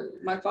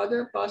 my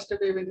father passed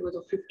away when he was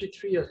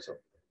 53 or so.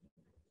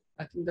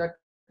 I think that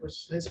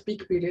was his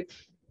peak period.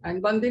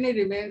 And Bandini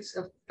remains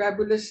a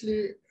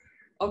fabulously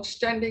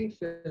outstanding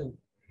film.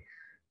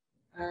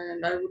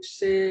 And I would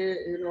say,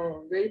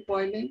 very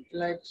poignant,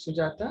 like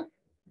Sujata.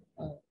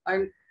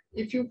 And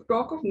if you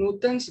talk of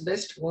Nutan's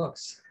best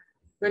works,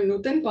 when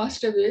Nutan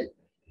passed away,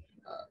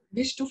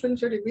 these two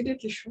films were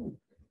immediately shown.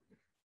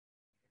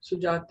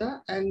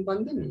 Sujata and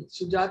Bandini.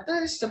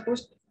 Sujata is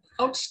supposed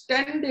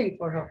outstanding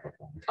for her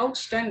performance,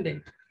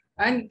 outstanding.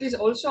 And it is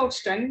also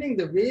outstanding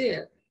the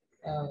way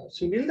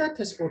Sunil Dutt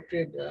has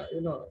portrayed,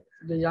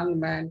 the young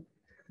man,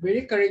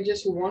 very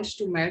courageous, who wants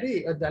to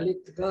marry a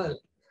Dalit girl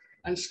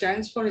and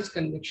stands for his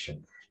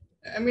conviction.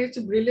 I mean, it's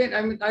brilliant.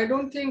 I mean, I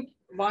don't think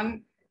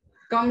one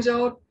comes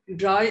out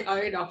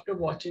dry-eyed after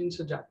watching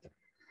Sujata.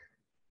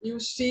 You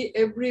see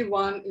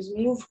everyone is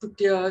moved to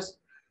tears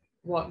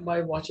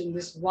by watching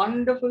this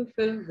wonderful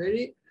film.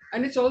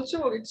 And it's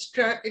also, it's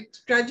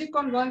tragic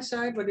on one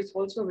side, but it's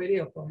also very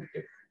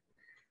affirmative.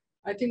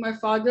 I think my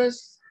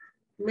father's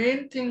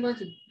main thing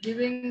was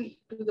giving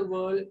to the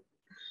world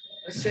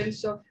a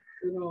sense of,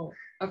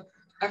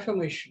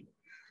 affirmation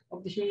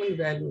of the human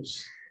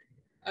values.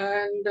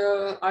 And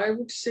I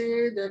would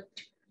say that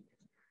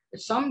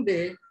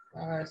someday,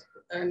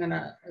 and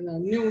I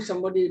knew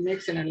somebody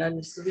makes an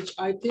analysis, which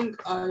I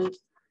think I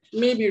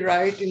may be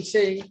right in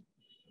saying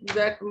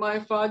that my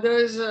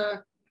father's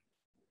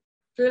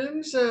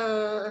films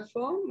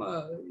affirm,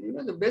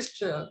 the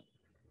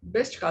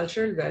best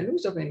cultural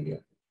values of India.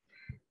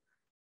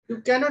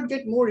 You cannot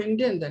get more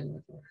Indian than my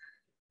father,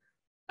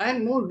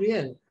 and more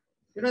real.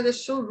 They're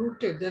so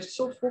rooted, they're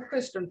so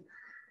focused on,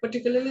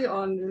 particularly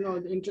on,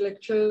 the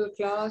intellectual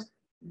class,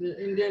 the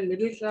Indian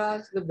middle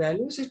class, the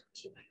values.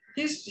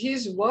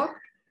 He's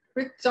worked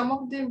with some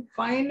of the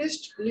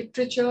finest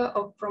literature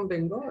from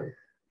Bengal,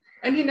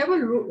 and he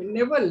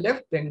never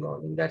left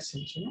Bengal in that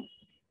sense.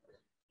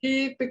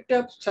 He picked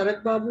up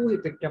Sarat Babu, he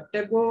picked up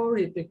Tagore,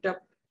 he picked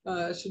up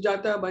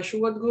Sujata by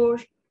Shubhat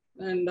Ghosh,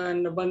 and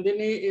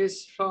Bandini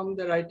is from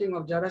the writing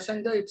of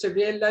Jarasandha. It's a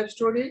real life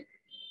story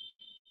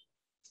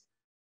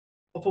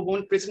of a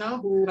born prisoner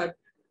who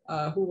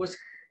was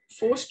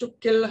forced to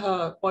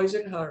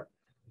poison her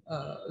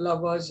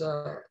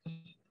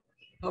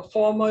her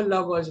former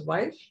lover's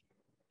wife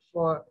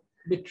for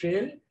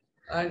betrayal.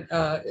 And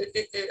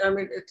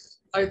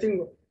I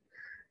think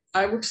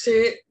I would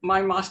say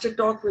my master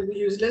talk will be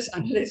useless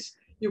unless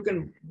you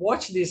can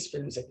watch these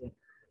films again.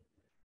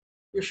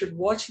 You should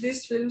watch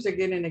these films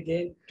again and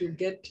again to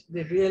get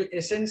the real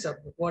essence of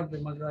what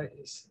Bimal Roy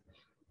is.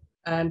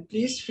 And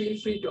please feel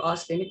free to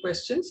ask any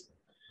questions.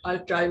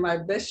 I'll try my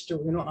best to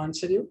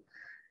answer you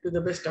to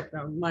the best of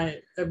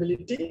my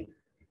ability.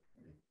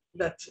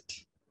 That's it.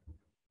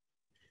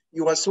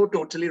 You are so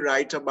totally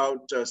right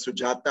about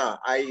Sujata.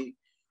 I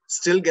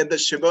still get the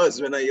shivers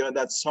when I hear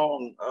that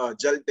song,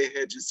 Jalte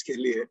Hai Jiske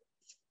Liye.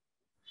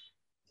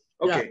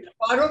 Okay. Yeah.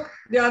 Farooq,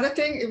 the other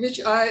thing which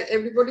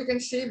everybody can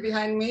see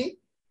behind me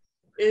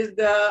is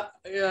the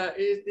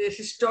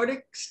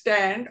historic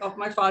stand of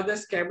my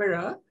father's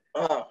camera,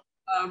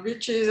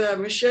 which is a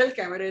Michel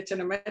camera. It's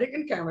an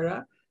American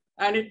camera,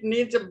 and it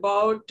needs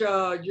about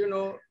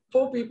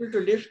 4 people to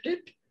lift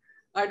it.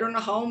 I don't know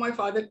how my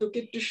father took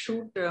it to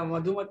shoot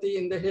Madhumati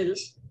in the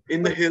hills.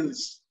 In the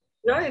hills.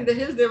 Yeah, in the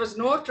hills there was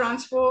no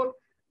transport,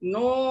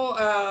 no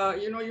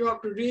you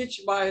have to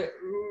reach by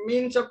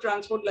means of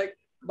transport like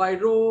by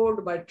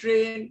road, by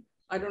train.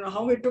 I don't know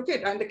how he took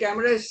it, and the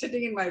camera is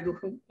sitting in my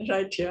room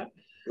right here.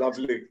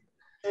 Lovely.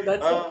 So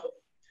that's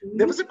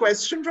there was a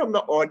question from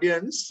the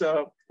audience.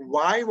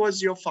 Why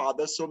was your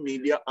father so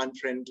media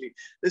unfriendly?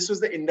 This was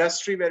the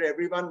industry where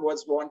everyone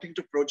was wanting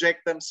to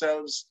project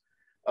themselves,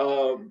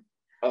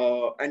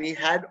 and he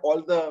had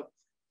all the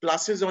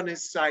pluses on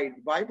his side.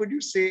 Why would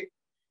you say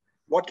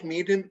what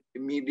made him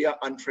media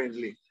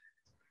unfriendly?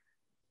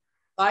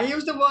 I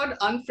use the word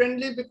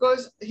unfriendly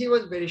because he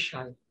was very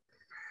shy.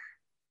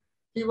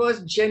 He was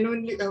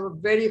genuinely a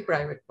very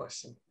private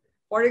person.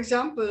 For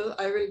example,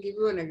 I will give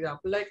you an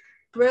example. Like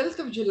 12th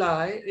of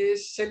July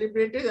is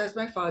celebrated as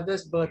my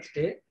father's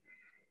birthday.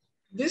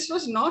 This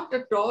was not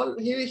at all,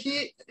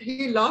 he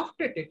laughed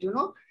at it,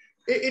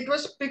 It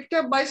was picked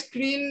up by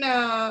Screen.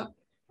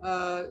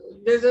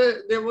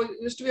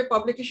 Used to be a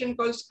publication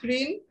called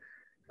Screen.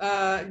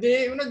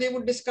 They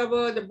would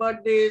discover the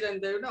birthdays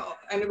and the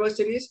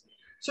anniversaries.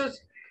 So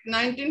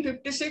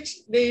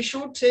 1956, they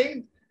issued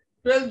saying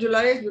 12th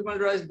July is Bimal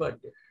Roy's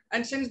birthday.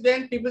 And since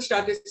then, people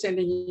started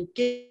sending him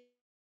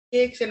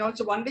cakes. And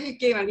also one day he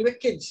came and we were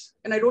kids.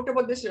 And I wrote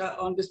about this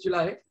on this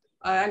July.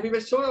 And we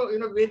were so,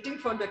 waiting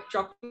for the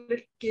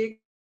chocolate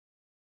cake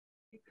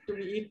to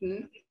be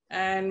eaten.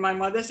 And my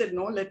mother said,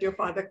 no, let your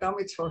father come,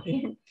 it's for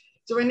him.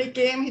 So when he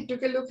came, he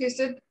took a look, he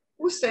said,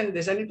 who sent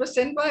this? And it was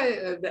sent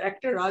by the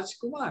actor Raj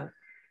Kumar,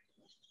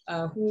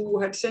 who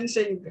had sent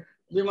saying,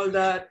 Bimal,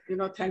 that,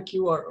 thank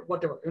you or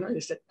whatever,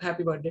 he said,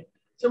 happy birthday.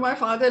 So my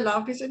father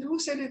laughed, he said, who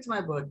said it's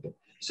my birthday?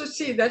 So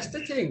see, that's the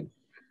thing.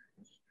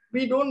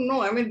 We don't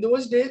know. I mean,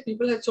 those days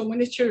people had so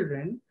many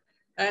children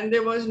and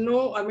there was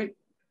no,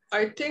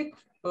 I think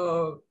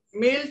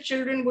male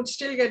children would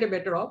still get a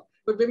better off,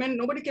 but women,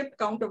 nobody kept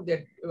count of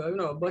their,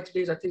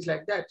 birthdays or things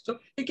like that. So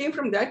he came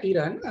from that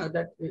era,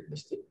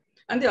 this thing.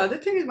 And the other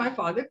thing is my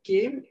father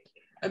came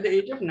at the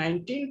age of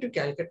 19 to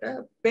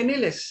Calcutta,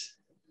 penniless.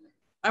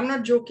 I'm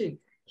not joking.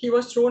 He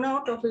was thrown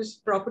out of his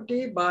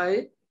property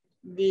by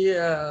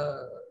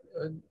the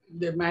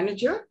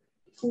manager,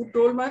 who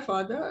told my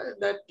father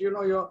that,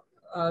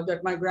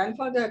 that my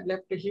grandfather had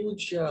left a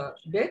huge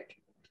debt.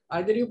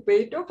 Either you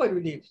pay it off or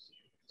you leave.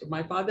 So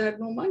my father had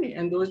no money.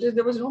 And those days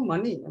there was no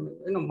money.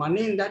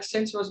 Money in that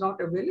sense was not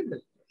available.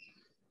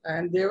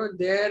 And they were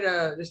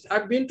there.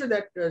 I've been to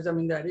that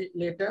zamindari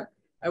later.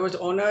 I was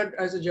honored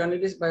as a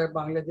journalist by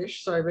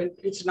Bangladesh. So I went,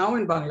 it's now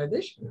in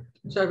Bangladesh.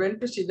 So I went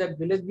to see that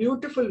village,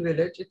 beautiful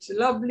village. It's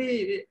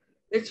lovely.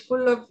 It's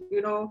full of,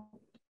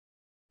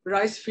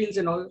 rice fields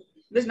and all.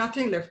 There's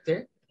nothing left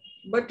there.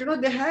 But,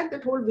 they had,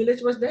 that whole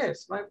village was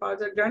theirs. My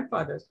father,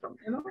 grandfathers from,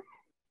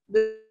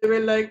 they were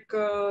like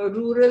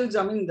rural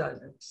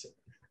zamindars, I would say.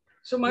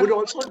 So would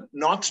also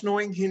not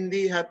knowing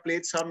Hindi have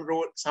played some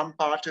role, some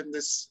part in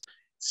this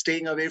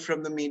staying away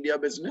from the media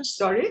business?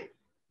 Sorry?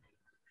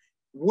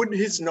 Would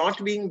his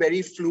not being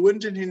very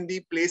fluent in Hindi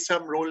play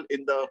some role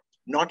in the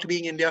not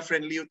being India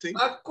friendly, you think?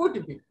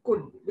 Could be.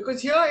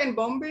 Because here in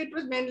Bombay, it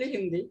was mainly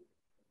Hindi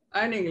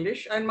and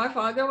English. And my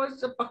father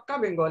was a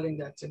pakka Bengali in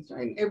that sense,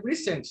 in every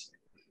sense.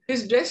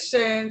 His dress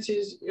sense,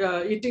 his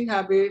eating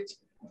habits,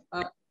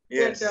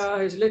 Yes.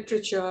 his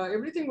literature,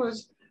 everything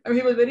was, I mean,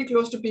 he was very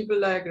close to people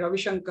like Ravi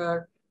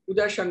Shankar,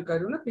 Uday Shankar,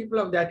 people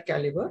of that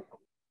caliber.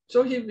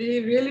 So he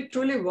really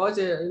truly was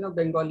a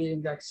Bengali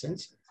in that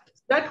sense.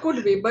 That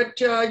could be, but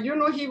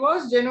he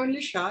was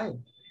genuinely shy.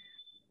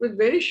 He was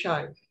very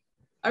shy.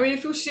 I mean,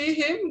 if you see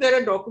him, there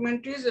are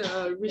documentaries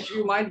which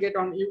you might get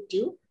on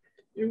YouTube.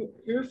 You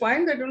will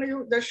find that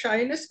the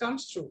shyness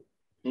comes through.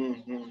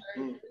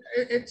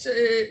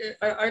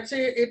 I'd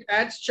say it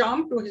adds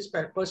charm to his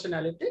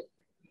personality,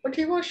 but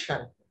he was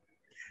shy.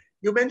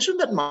 You mentioned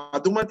that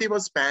Madhumati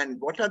was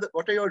banned. What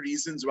are your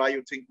reasons why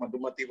you think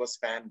Madhumati was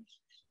banned?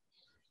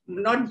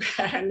 Not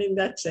banned in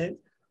that sense.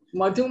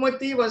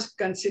 Madhumati was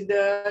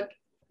considered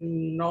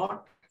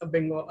not a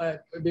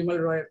Bimal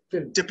Roy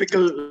film.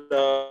 Typical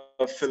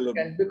film.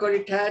 Because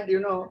it had,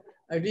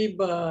 a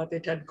rebirth,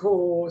 it had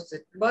ghosts.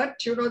 But,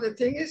 the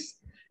thing is,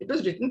 it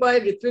was written by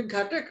Ritwik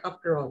Ghatak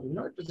after all.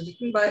 It was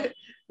written by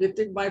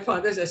Ritwik, my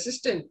father's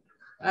assistant.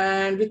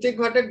 And Ritwik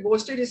Ghatak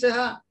boasted, he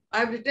said,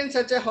 I've written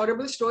such a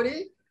horrible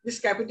story, this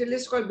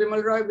capitalist called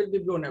Bimal Roy will be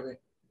blown away.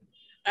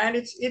 And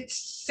it's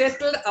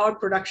settled our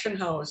production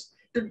house.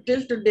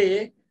 Till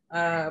today,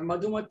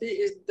 Madhumati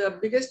is the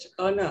biggest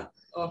earner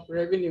of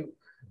revenue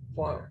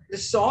for the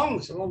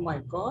songs. Oh my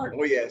God.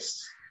 Oh,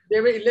 yes.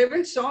 There were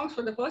 11 songs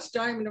for the first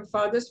time in a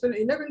father's film,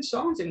 11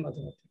 songs in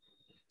Madhumati.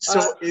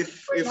 So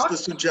if the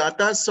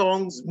Sujata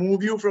songs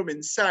move you from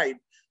inside,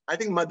 I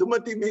think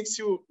Madhumati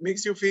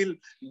makes you feel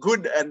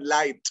good and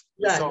light,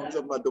 the songs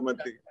of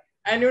Madhumati.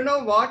 And you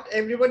know what?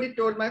 Everybody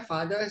told my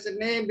father, I said,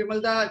 "Nee,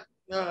 Bimalda,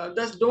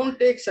 just don't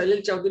take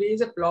Salil Chaudhary.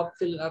 He's a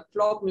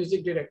flop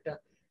music director."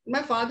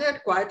 My father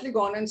had quietly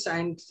gone and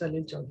signed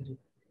Salil Chaudhary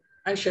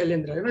and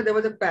Shailendra. There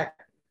was a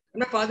pact.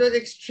 And my father was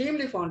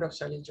extremely fond of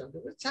Salil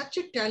Chaudhary. He was such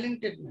a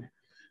talented man.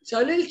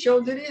 Salil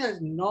Chaudhary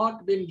has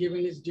not been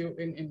given his due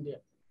in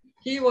India.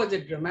 He was a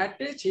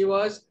dramatist. He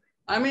was,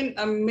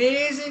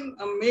 amazing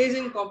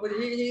composer.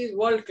 He is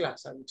world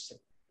class, I would say.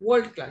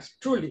 World class,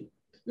 truly.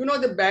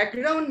 The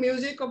background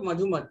music of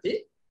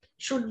Madhumati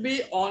should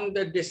be on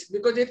the disc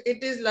because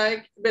it is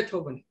like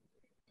Beethoven.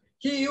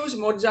 He used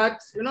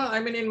Mozart's,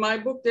 in my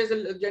book, there's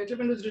a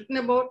gentleman who's written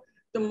about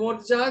the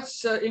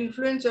Mozart's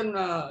influence on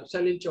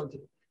Salil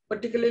Chaudhary,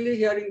 particularly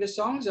hearing the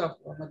songs of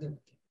Madhumati.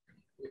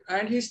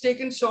 And he's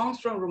taken songs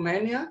from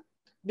Romania.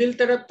 Dil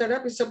Tarap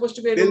Tarap is supposed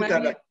to be a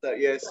Romanian.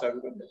 Yes,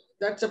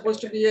 that's supposed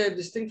to be a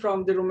distinct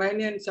from the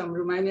some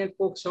Romanian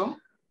folk song.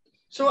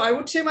 So I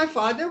would say my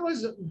father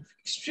was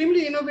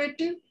extremely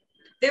innovative.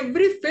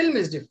 Every film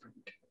is different.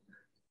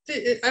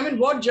 See,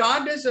 what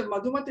jar does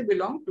Madhumati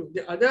belong to?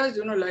 The others,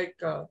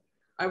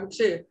 I would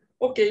say,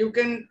 okay, you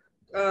can,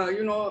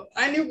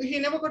 and he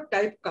never got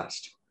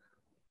typecast.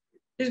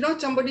 He's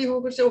not somebody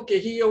who could say, okay,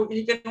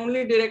 he can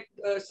only direct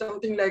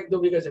something like Do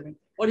Bigha Zamin,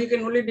 or he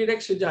can only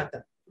direct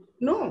Sujata.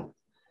 No,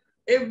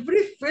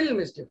 every film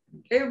is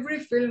different. Every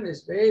film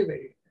is very,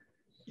 very.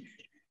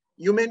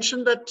 You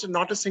mentioned that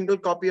not a single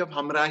copy of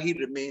Hamrahi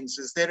remains.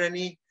 Is there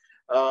any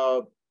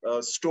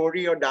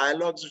story or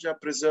dialogues which are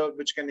preserved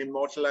which can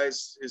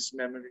immortalize his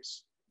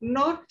memories?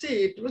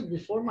 It was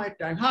before my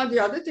time. The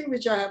other thing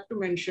which I have to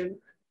mention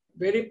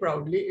very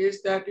proudly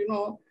is that,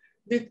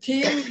 the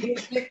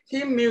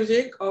theme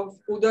music of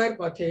Udayar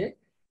Pathe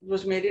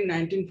was made in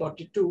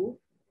 1942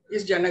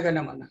 is Jana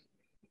Gana Mana.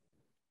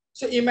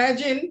 So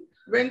imagine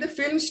when the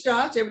film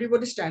starts,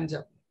 everybody stands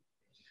up.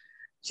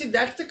 See,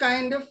 that's the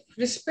kind of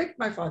respect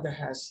my father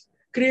has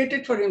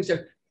created for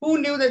himself. Who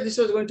knew that this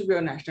was going to be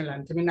our national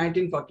anthem in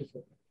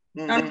 1944?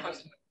 Not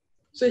possible.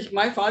 So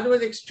my father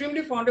was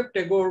extremely fond of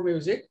Tagore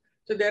music.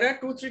 So there are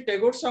 2-3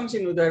 Tagore songs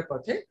in Udayar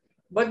Pathe.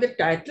 But the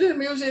title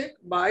music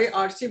by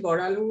R.C.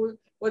 Boral, who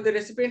was the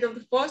recipient of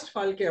the first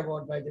Phalke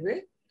Award, by the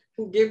way,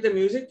 who gave the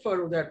music for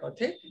Udayar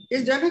Pathe,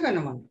 is Jana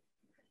Gana Mana.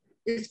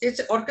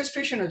 It's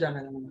orchestration of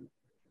Jana Gana Mana.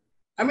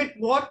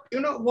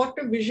 What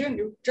a vision.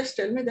 You just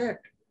tell me that.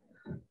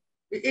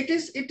 It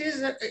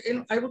is,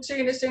 I would say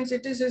in a sense,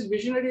 it is his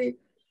visionary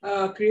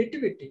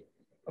creativity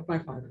of my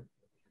father.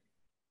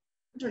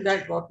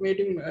 That what made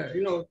him,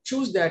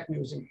 choose that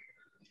music.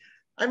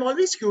 I'm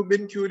always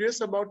been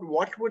curious about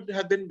what would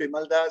have been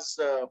Bimalda's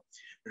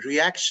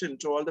reaction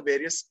to all the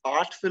various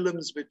art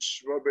films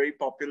which were very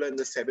popular in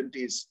the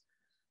 70s.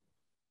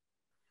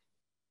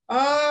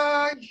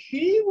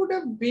 He would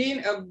have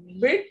been a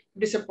bit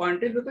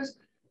disappointed because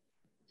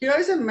here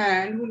is a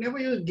man who never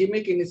used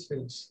gimmick in his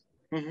films.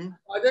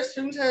 Other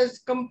films has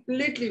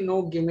completely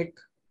no gimmick.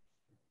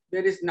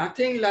 There is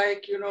nothing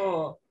like,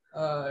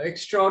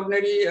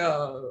 extraordinary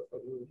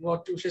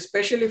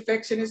special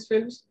effects in his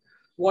films.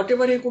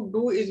 Whatever he could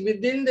do is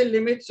within the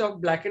limits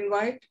of black and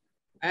white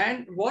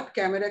and what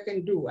camera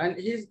can do. And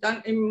he's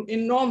done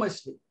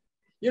enormously.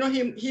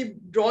 He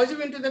draws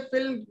you into the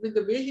film with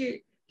the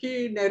way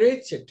he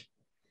narrates it.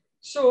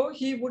 So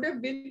he would have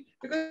been,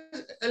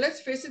 because let's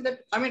face it,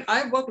 that I mean,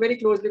 I work very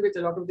closely with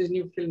a lot of these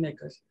new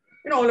filmmakers,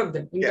 all of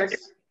them. In fact,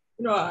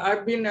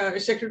 I've been a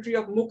secretary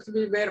of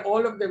Mukti, where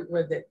all of them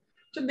were there.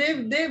 So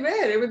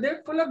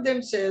they're full of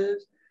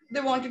themselves. They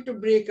wanted to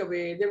break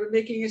away. They were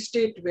making a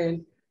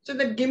statement. So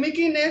the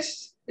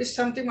gimmickiness is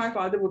something my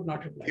father would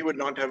not have liked. He would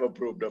not have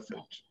approved of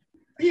it.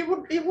 He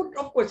would,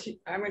 of course.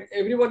 I mean,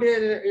 everybody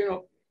has,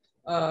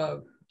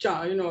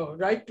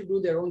 right to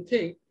do their own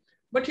thing,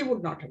 but he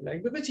would not have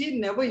liked, because he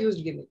never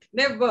used gimmick.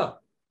 Never.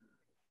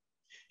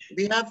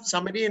 We have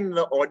somebody in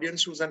the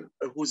audience who's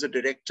a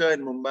director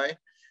in Mumbai,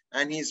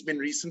 and he's been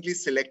recently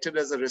selected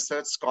as a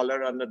research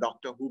scholar under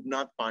Dr.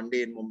 Hubnath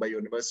Pandey in Mumbai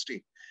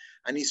University.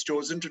 And he's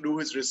chosen to do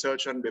his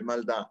research on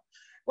Bimal Da.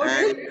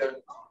 And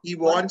he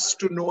wants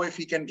to know if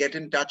he can get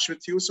in touch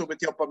with you. So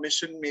with your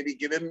permission, maybe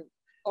give him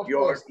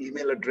your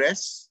email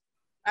address.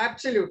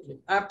 Absolutely.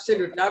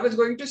 Absolutely. I was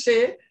going to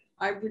say,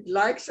 I would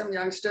like some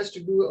youngsters to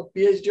do a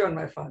PhD on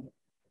my father.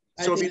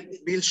 So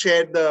we'll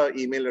share the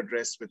email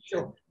address with you.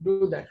 Sure,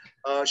 do that.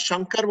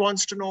 Shankar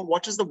wants to know,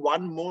 what is the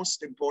one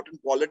most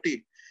important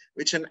quality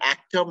which an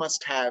actor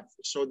must have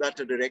so that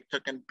a director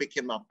can pick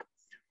him up?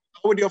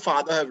 How would your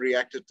father have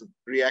reacted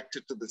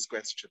to this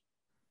question?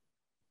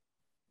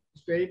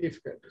 It's very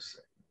difficult to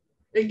say.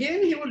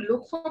 Again, he would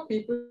look for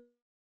people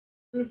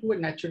who are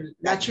natural.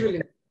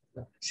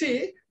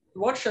 See,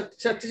 what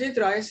Satyajit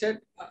Ray said,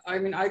 I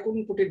mean, I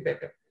couldn't put it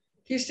better.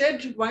 He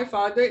said, my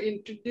father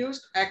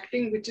introduced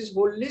acting which is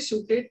wholly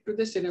suited to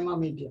the cinema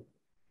medium.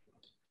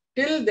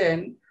 Till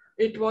then,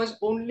 it was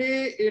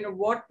only,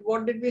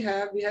 what did we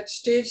have? We had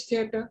stage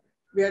theatre,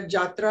 we had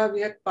Jatra,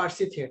 we had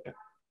Parsi theatre.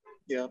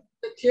 Yeah.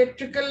 The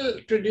theatrical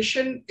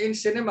tradition in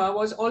cinema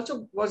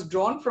was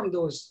drawn from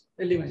those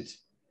elements.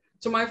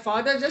 So my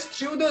father just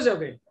threw those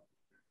away.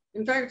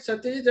 In fact,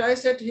 Satyajit Ray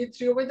said he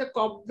threw away the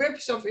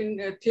cobwebs of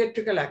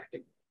theatrical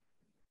acting.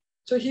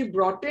 So he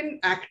brought in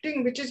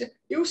acting, which is,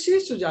 you see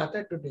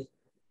Sujata today.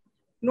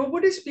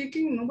 Nobody's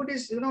speaking,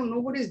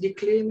 nobody's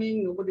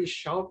declaiming, nobody's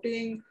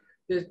shouting.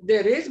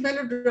 There is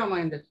melodrama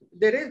in that.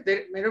 There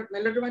is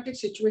melodramatic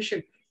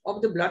situation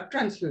of the blood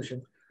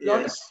transfusion.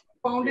 Yes.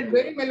 Found it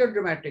very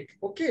melodramatic.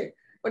 Okay.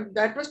 But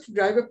that was to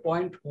drive a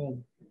point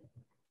home.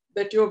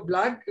 That your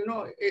blood,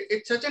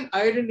 it's such an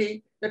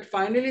irony that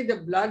finally the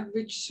blood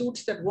which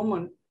suits that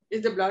woman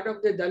is the blood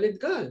of the Dalit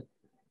girl.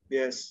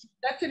 Yes.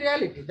 That's a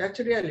reality. That's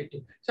a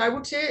reality. So I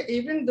would say,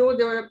 even though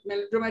there were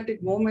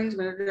melodramatic moments,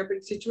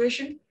 melodramatic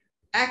situation,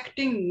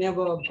 acting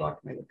never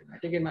got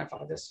melodramatic in my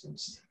father's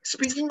films.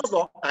 Speaking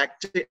of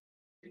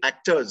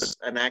actors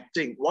and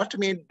acting, what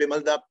made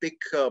Bimal Da pick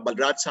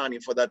Balraj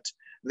Sahni for that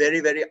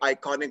very, very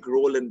iconic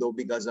role in Do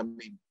Bigha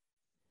Zamin?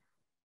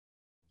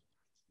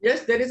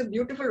 Yes, there is a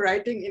beautiful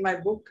writing in my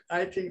book.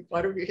 I think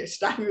probably it's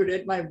time you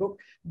read my book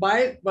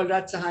by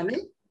Balraj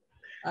Sahni.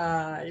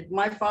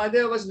 My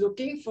father was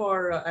looking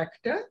for an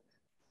actor,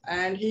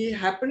 and he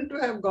happened to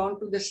have gone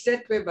to the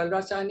set where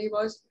Balraj Sahni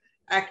was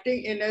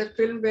acting in a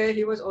film where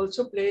he was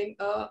also playing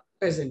a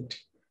peasant.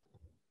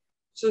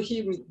 So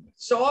he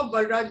saw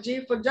Balraj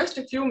ji for just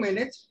a few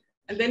minutes,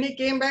 and then he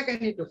came back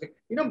and he took it.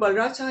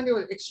 Balraj Sahni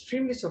was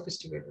extremely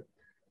sophisticated.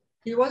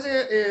 He was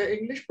an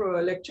English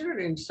lecturer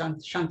in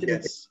Shantiniketan.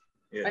 Yes.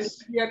 Yes.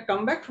 And he had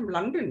come back from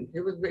London.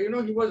 He was,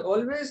 he was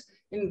always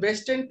in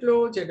Western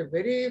clothes, had a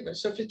very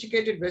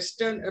sophisticated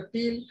Western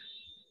appeal.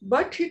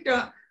 But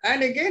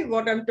and again,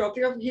 what I'm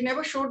talking of, he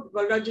never showed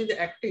Balraj ji the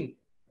acting.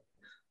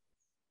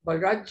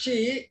 Balraj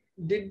ji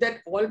did that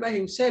all by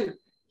himself.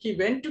 He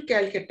went to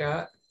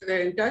Calcutta.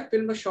 The entire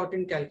film was shot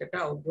in Calcutta,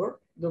 outdoor.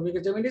 Do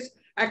Bigha Zamin is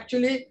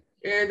actually,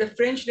 the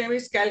French name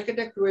is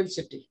Calcutta Cruel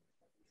City.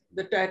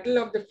 The title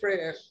of the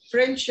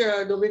French Do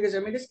Bigha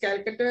Zamin is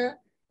Calcutta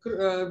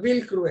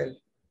Ville Cruel.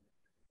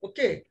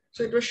 Okay,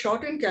 so it was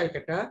shot in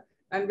Calcutta,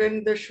 and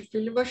when the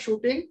film was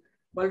shooting,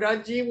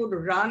 Balraj ji would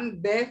run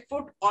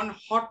barefoot on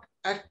hot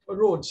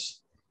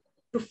roads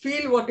to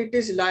feel what it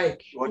is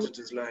like.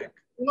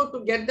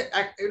 To get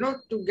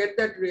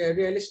that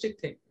realistic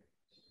thing.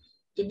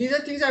 So these are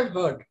things I've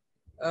heard,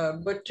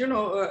 but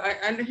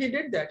and he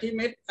did that. He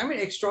made,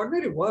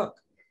 extraordinary work.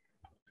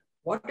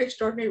 What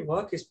extraordinary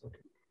work is put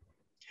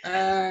in.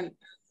 And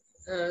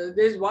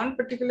there's one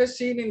particular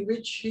scene in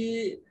which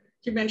he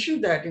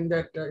mentioned that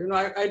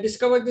I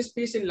discovered this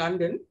piece in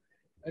London,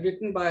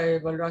 written by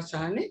Balraj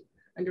Sahni,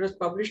 and it was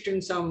published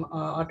in some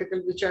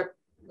article which I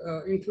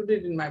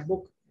included in my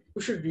book.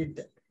 You should read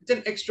that. It's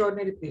an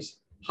extraordinary piece.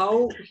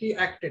 How he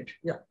acted.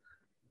 Yeah.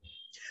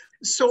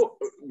 So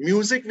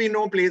music, we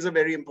know, plays a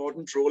very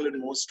important role in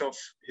most of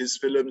his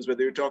films,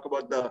 whether you talk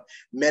about the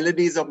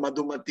melodies of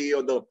Madhumati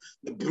or the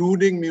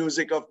brooding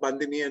music of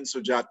Bandini and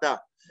Sujata.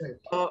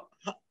 Right.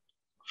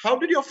 How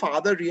did your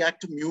father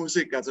react to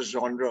music as a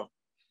genre?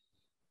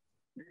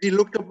 Did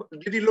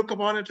he look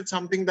upon it as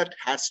something that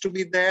has to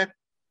be there?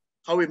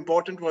 How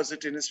important was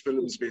it in his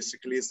films,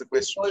 basically, is the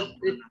question.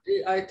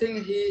 I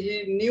think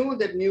he knew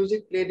that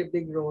music played a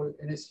big role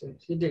in his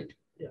films. He did.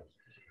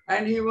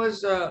 And he was,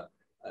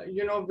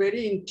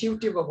 very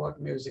intuitive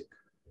about music.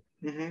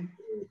 Mm-hmm.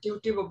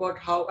 Intuitive about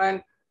how,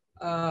 and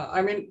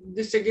I mean,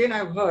 this again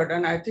I've heard,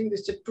 and I think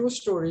this is a true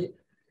story.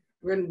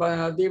 When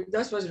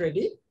Devdas was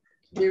ready,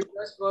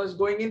 Devdas was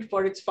going in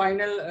for its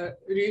final,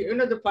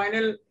 the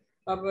final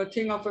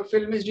thing of a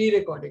film is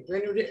re-recording.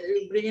 When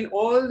you bring in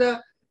all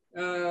the,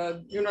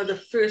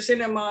 the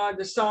cinema,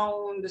 the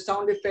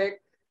sound effect,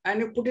 and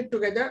you put it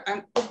together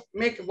and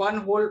make one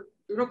whole,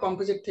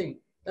 composite thing.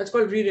 That's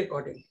called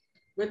re-recording.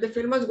 When the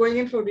film was going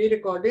in for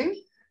re-recording,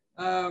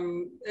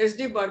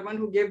 S.D. Burman,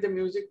 who gave the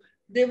music,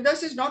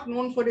 Devdas is not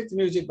known for its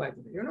music, by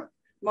the way,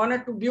 One or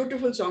two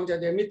beautiful songs are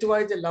there.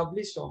 Mitwa is a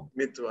lovely song.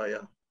 Mitwa,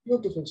 yeah.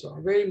 Beautiful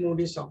song, very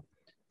moody song.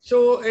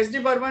 So S.D.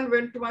 Burman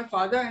went to my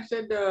father and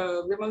said,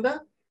 Vimalda,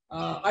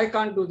 I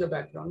can't do the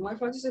background. My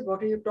father said,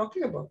 what are you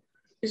talking about?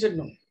 He said,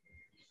 no.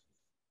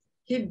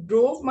 He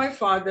drove my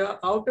father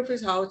out of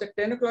his house at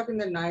 10 o'clock in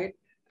the night,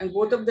 and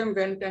both of them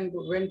went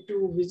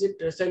to visit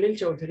Salil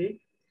Chaudhary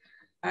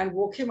and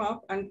woke him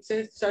up and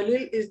said,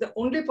 Salil is the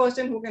only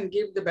person who can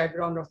give the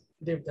background of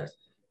Devdas.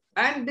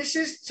 And this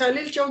is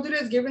Salil Chaudhary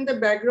has given the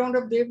background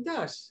of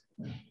Devdas.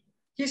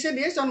 He said,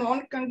 yes, on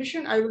one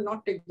condition, I will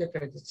not take the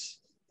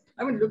credits.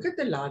 I mean, look at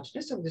the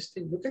largeness of this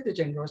thing. Look at the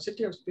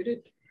generosity of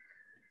spirit.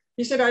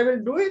 He said, I will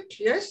do it,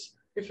 yes.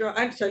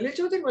 And Salil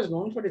Chaudhary was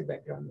known for his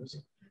background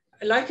music.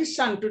 Like his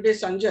son today,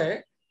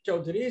 Sanjay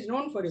Chaudhary is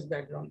known for his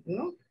background.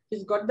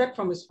 He's got that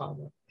from his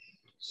father.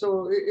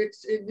 So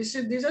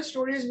these are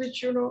stories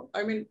which,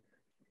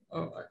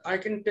 I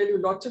can tell you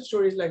lots of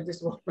stories like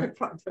this about my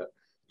father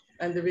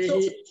and the way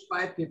he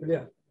inspired people.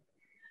 Yeah.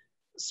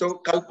 So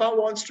Kalpa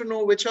wants to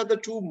know which are the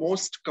two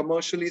most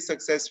commercially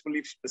successful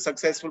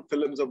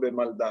films of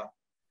Vimalda.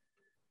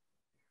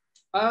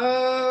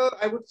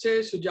 I would say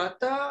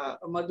Sujata,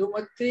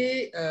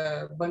 Madhumati,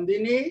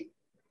 Bandini.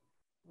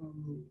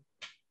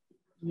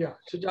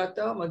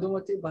 Sujata,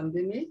 Madhumati,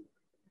 Bandini.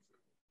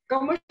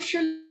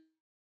 Commercially,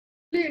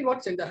 in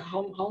what sense?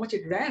 How much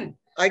it ran?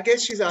 I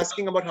guess she's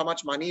asking about how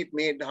much money it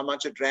made, how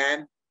much it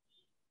ran.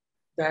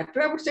 That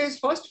I would say his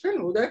first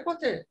film, Uday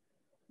Pathe.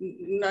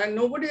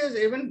 Nobody has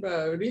even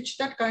reached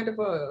that kind of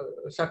a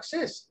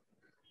success.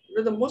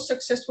 The most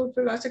successful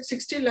film, I said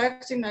 60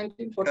 lakhs in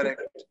 1940.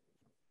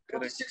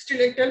 Correct. 60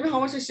 lakhs. Tell me how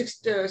much is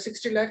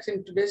 60 lakhs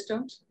in today's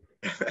terms?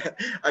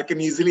 I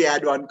can easily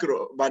add 1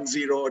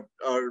 zero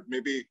or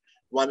maybe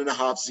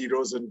 1.5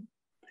 zeros and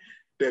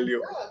tell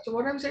you. Yeah, so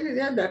what I'm saying is,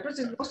 that was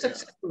his most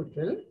successful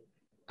film.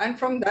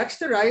 And that's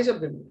the rise of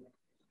Bimal.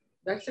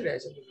 That's the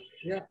rise of Bimal.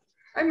 Yeah.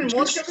 I mean,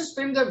 most of his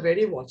films are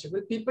very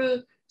watchable.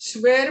 People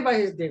swear by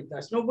his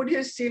Devdas. Nobody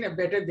has seen a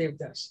better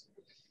Devdas.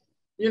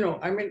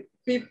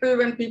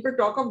 When people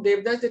talk of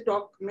Devdas, they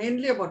talk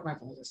mainly about my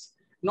father's.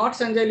 Not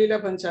Sanjay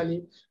Leela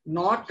Bhansali,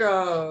 not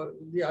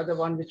the other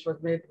one which was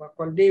made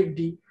called Dev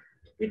D.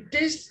 It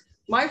is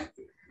my,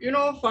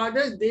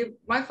 father's Dev.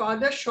 My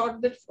father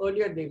shot the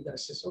earlier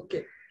Devdases.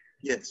 Okay.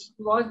 Yes.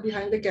 He was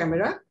behind the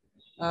camera.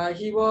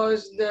 He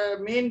was the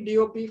main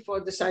DOP for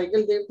the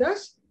Saigal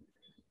Devdas.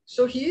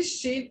 So he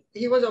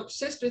was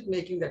obsessed with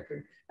making that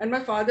film. And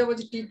my father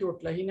was a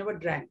teetotaler. He never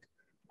drank.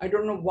 I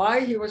don't know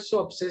why he was so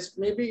obsessed.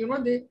 Maybe,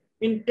 the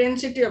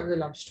intensity of the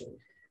love story.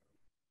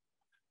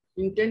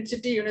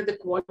 Intensity, the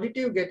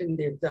quality you get in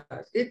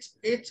Devdas,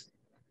 it's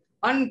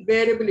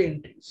unbearably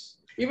intense.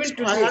 Even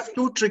today. I have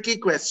two tricky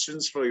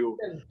questions for you.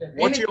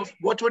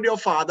 What would your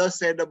father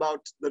said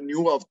about the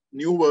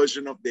new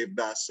version of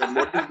Devdas? And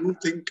what do you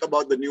think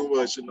about the new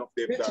version of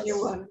Devdas? Which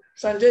new one?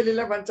 Sanjay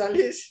Leela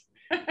Bhansali's?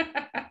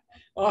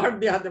 Or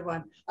the other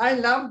one? I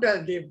loved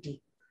Dev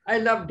D. I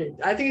loved it.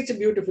 I think it's a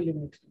beautiful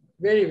image.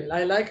 Very well.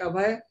 I like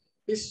Abhay.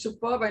 He's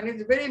superb and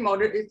it's very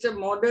modern. It's a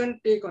modern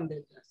take on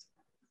Devdas.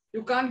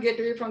 You can't get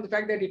away from the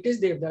fact that it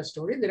is Devdas'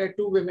 story. There are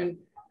two women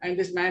and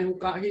this man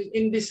he's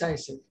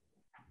indecisive.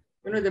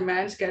 The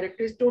man's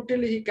character is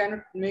he cannot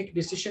make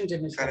decisions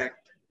in his life.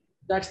 Correct.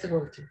 That's the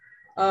whole thing.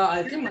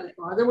 I think my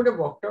father would have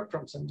walked out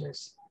from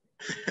Sanjay's.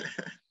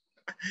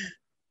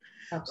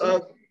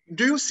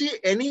 Do you see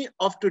any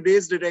of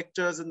today's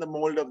directors in the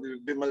mold of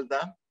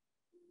Vimalda?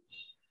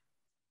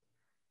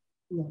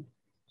 No.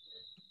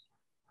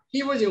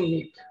 He was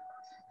unique.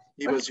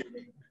 He was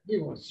unique. He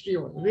was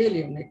really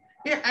unique.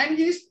 Yeah, and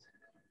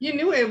he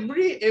knew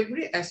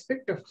every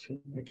aspect of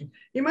filmmaking.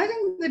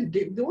 Imagine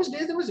those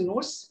days there was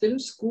no film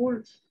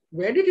school.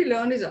 Where did he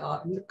learn his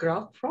art and the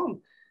craft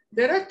from?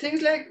 There are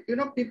things like,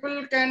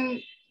 people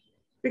can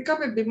pick up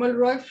a Bimal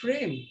Roy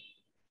frame.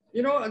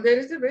 There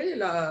is a very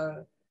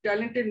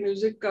talented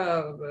music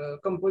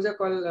composer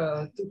called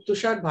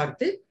Tushar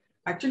Bharti.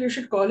 Actually, you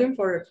should call him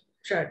for a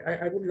chat.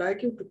 I would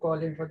like you to call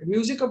him for the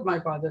music of my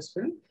father's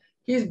film.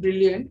 He is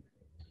brilliant.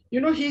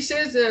 He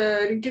says,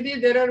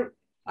 Rinki,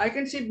 I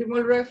can see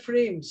Bimal Roy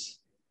frames.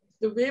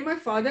 The way my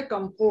father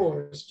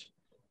composed,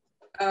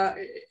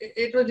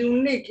 it was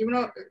unique.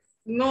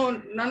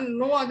 No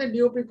other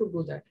DOP could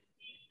do that.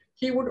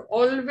 He would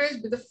always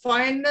be, the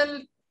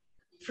final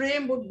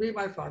frame would be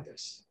my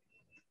father's.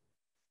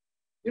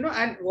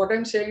 And what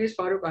I'm saying is,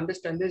 Farooq,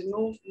 understand, there's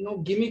no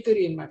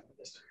gimmickry in my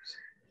father's films.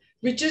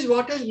 which is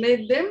what has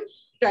made them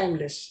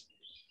timeless.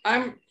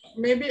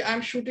 Maybe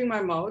I'm shooting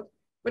my mouth,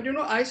 but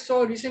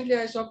recently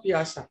I saw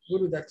Pyasa,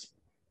 Guru Dutt's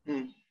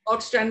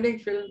outstanding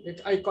film.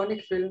 It's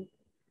iconic film.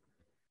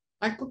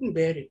 I couldn't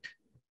bear it.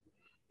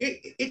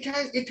 It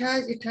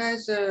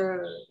has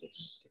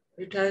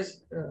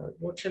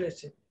what shall I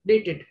say,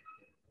 dated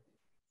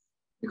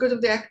because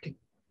of the acting,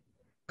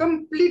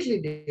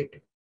 completely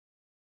dated.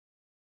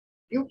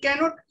 You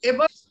cannot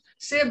ever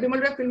say a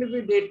Bimal Roy film will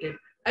be dated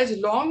as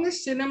long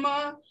as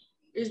cinema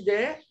is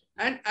there.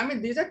 And I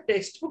mean, these are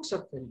textbooks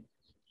of film.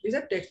 These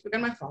are textbooks.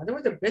 And my father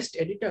was the best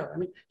editor. I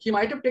mean, he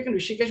might have taken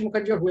Rishikesh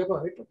Mukherjee or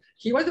whoever.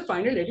 He was the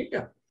final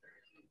editor.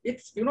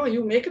 It's,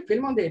 you make a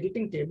film on the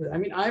editing table. I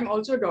mean, I'm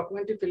also a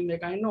documentary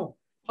filmmaker. I know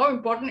how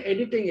important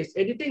editing is.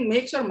 Editing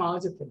makes or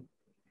mars a film.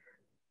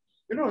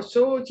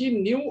 So he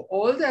knew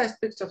all the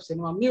aspects of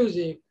cinema,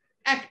 music,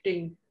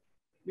 acting,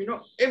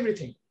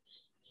 everything.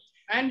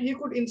 And he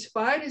could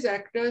inspire his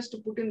actors to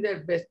put in their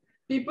best.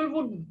 People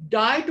would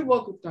die to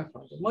work with my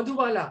father.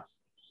 Madhubala,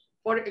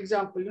 for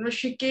example,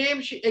 she came,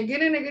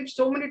 again and again,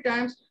 so many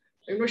times,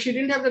 she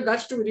didn't have the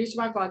guts to reach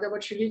my father,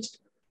 but she reached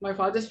my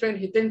father's friend,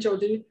 Hiten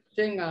Chaudhary,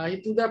 saying,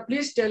 Hituda,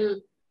 please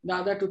tell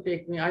Dada to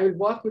take me. I will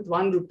work with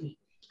 1 rupee.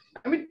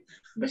 I mean,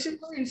 this is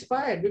so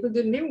inspired because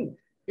they knew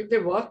if they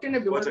worked in a...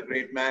 What a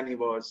great man he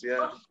was,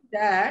 yeah.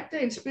 That,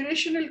 the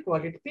inspirational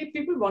quality,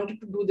 people wanted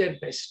to do their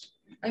best.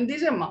 And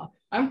these are,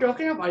 I'm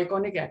talking of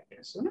iconic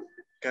actors.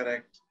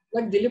 Correct.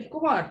 Like Dilip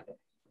Kumar.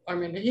 I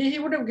mean, he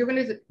would have given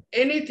us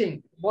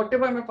anything,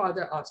 whatever my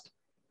father asked.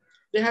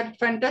 They had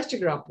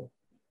fantastic rapport.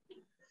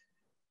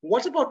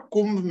 What about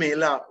Kumbh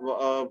Mela?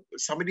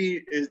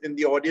 Somebody in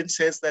the audience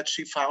says that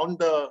she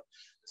found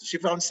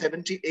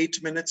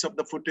 78 minutes of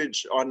the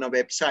footage on a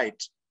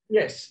website.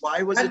 Yes.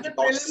 Why was it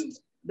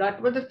lost?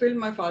 That was the film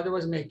my father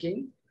was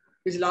making.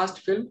 His last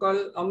film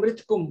called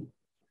Amrit Kumbh.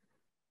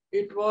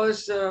 It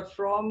was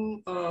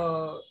from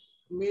a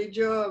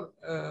major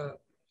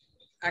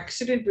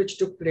accident which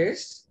took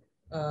place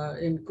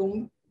in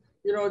Kumbh.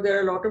 There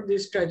are a lot of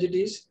these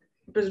tragedies.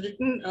 It was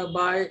written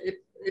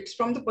it's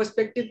from the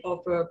perspective of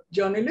a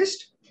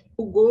journalist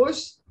who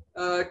goes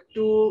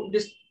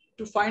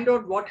to find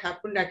out what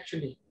happened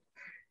actually.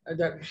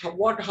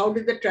 How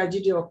did the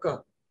tragedy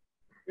occur?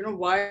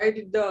 Why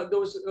did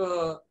those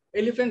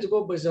elephants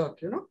go berserk?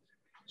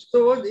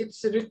 So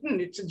it's written,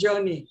 it's a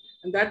journey.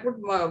 And that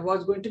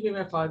was going to be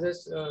my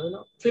father's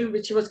film,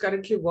 which he was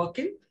currently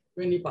working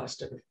when he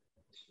passed away.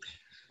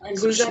 And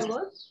Gulzar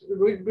was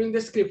doing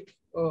the script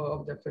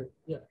of the film.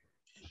 Yeah.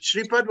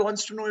 Shripad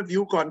wants to know if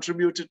you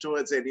contributed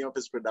towards any of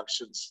his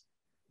productions.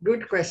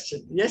 Good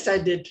question. Yes, I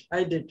did.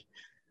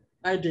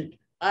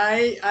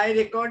 I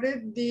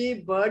recorded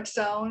the bird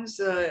sounds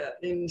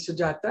in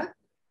Sujata,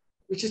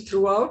 which is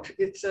throughout.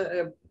 It's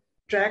a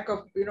track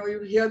of,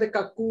 you hear the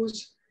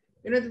cuckoos.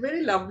 It's a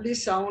very lovely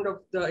sound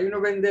of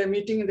when they're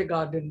meeting in the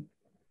garden.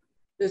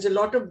 There's a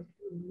lot of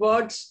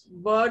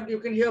you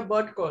can hear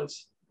bird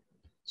calls.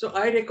 So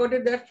I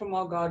recorded that from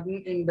our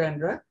garden in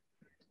Bandra,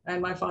 and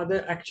my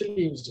father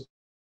actually used it.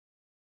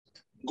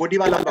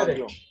 Godiwala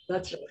Bungalow.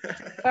 That's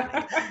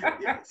right.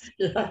 Yes.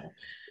 Yeah.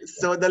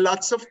 So the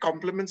lots of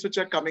compliments which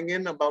are coming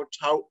in about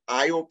how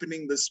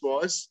eye-opening this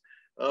was.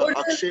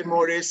 Akshay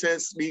More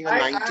says being a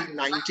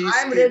 1990s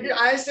I'm ready.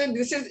 I said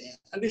this is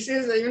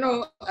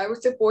I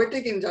would say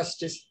poetic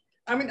injustice.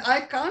 I mean,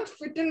 I can't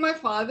fit in my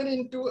father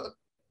into a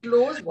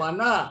close one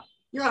hour.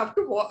 You have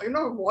to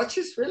watch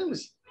his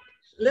films.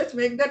 Let's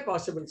make that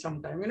possible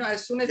sometime.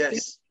 As soon as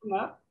things come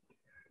up.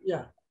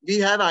 Yeah. We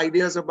have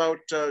ideas about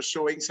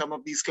showing some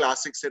of these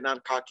classics in our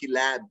Khaki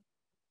lab.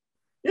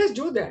 Yes,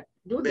 do that.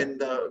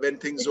 When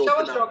things open up.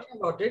 I was talking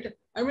about it.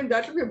 I mean,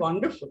 that would be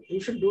wonderful. You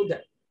should do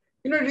that.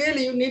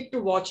 Really, you need to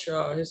watch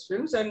his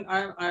films, and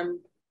I'm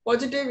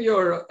positive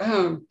your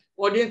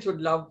audience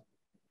would love.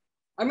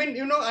 I mean,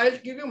 I'll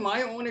give you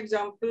my own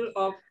example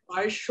of,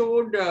 I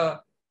showed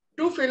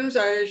 2 films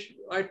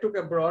I took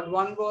abroad.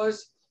 One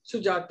was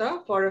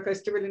Sujata for a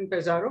festival in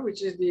Pesaro,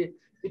 which is the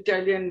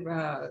Italian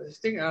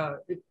thing.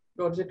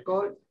 What's it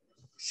called?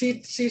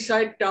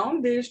 Seaside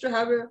town. They used to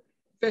have a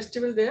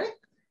festival there,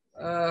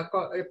 a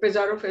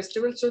Pesaro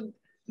festival. So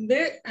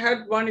they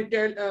had one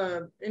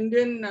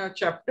Indian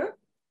chapter,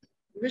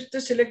 which they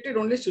selected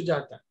only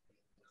Sujata.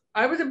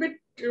 I was a bit,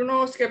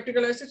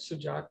 skeptical. I said,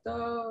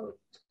 Sujata,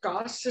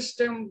 caste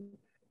system,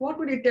 what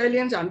would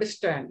Italians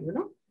understand,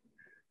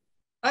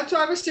 And so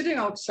I was sitting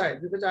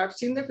outside because I've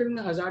seen the film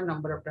a hazard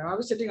number of times. I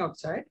was sitting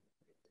outside.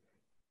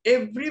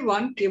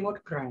 Everyone came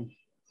out crying.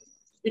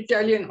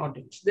 Italian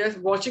audience. They're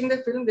watching the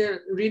film,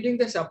 they're reading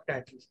the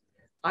subtitles.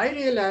 I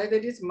realized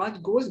that it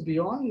goes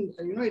beyond,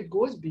 it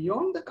goes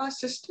beyond the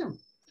caste system.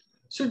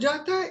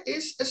 Sujata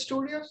is a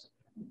story of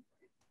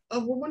a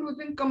woman who's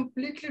been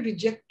completely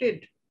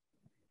rejected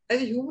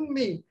as a human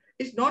being.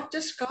 It's not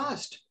just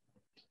caste.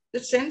 The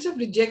sense of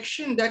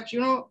rejection that,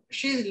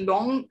 she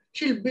longs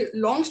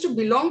to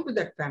belong to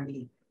that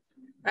family.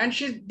 And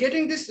she's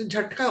getting this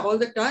jhatka all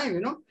the time,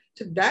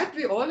 So that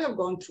we all have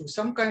gone through,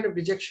 some kind of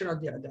rejection or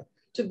the other.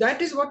 So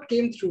that is what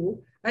came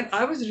through. And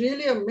I was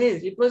really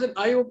amazed. It was an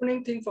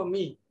eye-opening thing for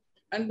me.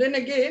 And then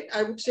again,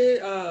 I would say,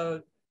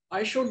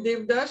 I showed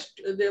Devdas.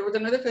 There was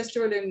another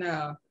festival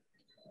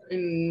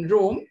in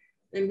Rome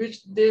in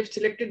which they've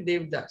selected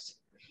Devdas.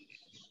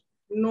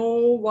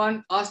 No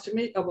one asked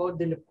me about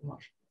Dilip Kumar.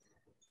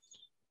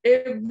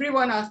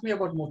 Everyone asked me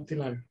about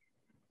Motilal.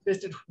 They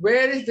said,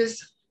 where is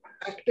this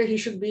actor? He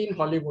should be in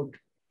Hollywood.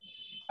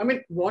 I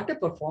mean, what a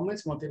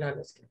performance Motilal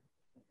has given.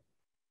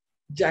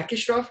 Jackie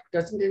Shroff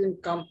doesn't even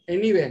come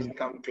anywhere. Doesn't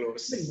come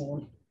close.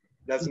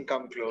 Doesn't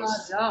come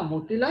close. Yeah,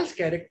 Motilal's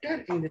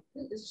character in this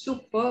film is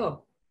superb.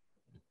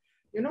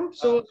 You know,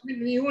 so I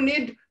mean, you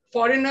need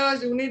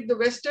foreigners, you need the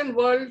Western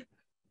world.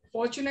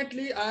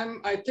 Fortunately,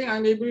 I think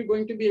I'm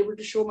going to be able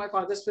to show my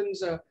father's films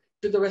to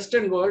the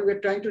Western world. We're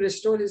trying to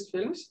restore his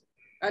films.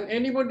 And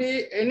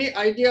anybody, any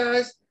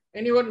ideas,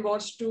 anyone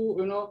wants to,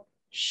 you know,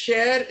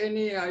 share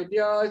any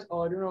ideas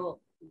or, you know,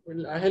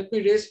 will help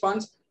me raise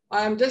funds.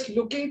 I am just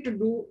looking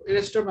to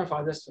restore my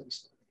father's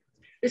films.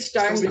 It's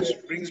time. So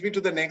which brings me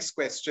to the next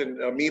question.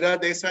 Meera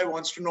Desai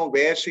wants to know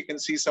where she can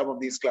see some of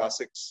these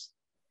classics.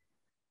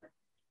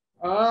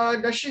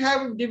 Does she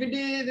have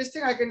DVD? This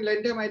thing I can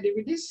lend her my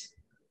DVDs.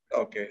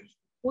 Okay.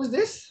 Who's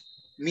this?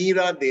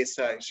 Meera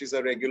Desai. She's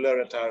a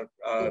regular at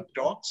our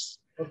talks.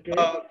 Okay.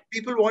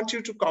 People want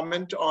you to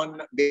comment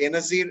on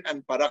Benazir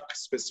and Parak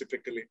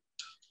specifically.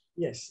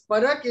 Yes,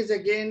 Parak is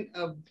again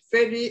a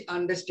very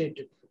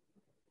understated film.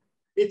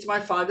 It's my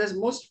father's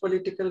most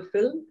political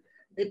film.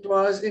 It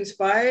was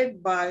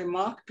inspired by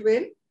Mark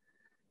Twain,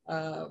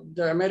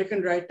 the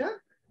American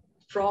writer,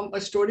 from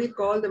a story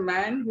called The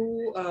Man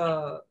Who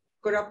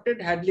Corrupted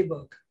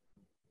Hadleyburg.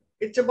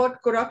 It's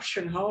about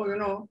corruption, how, you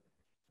know,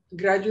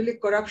 gradually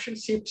corruption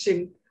seeps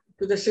in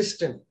to the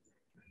system.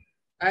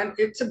 And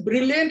it's a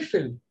brilliant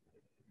film.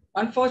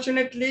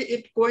 Unfortunately,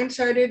 it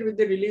coincided with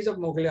the release of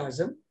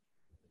Mughal-e-Azam.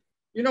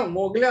 You know,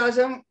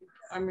 Mughal-e-Azam,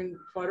 I mean,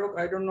 Farooq,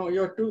 I don't know,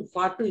 you're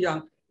far too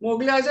young.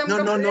 Mughal-e-Azam.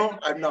 No,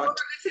 I'm not.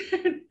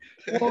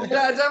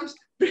 Mughal-e-Azam's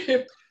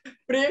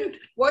print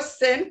was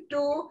sent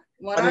to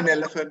on an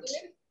elephant.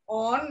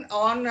 On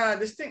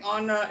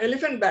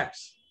elephant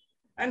backs.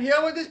 And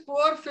here was this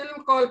poor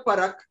film called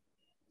Parak,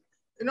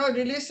 you know,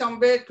 released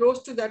somewhere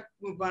close to that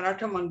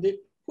Maratha Mandir.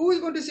 Who is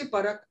going to see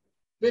Parak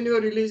when you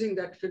are releasing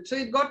that film? So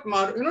it got,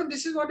 you know,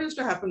 this is what used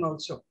to happen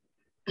also.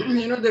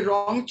 You know, the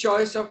wrong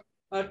choice of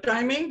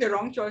timing, the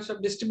wrong choice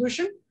of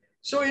distribution.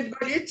 So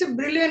it's a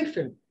brilliant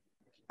film.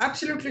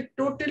 Absolutely,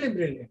 totally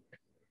brilliant,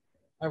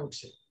 I would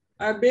say.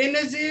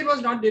 Benazir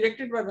was not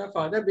directed by my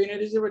father.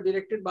 Benazir was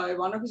directed by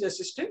one of his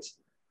assistants.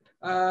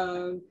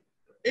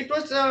 It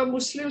was a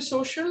Muslim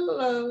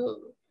social.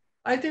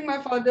 I think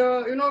my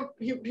father, you know,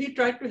 he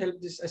tried to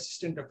help this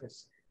assistant of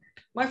his.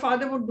 My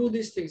father would do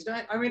these things.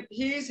 I mean,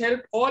 he's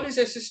helped all his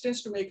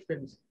assistants to make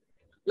films,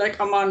 like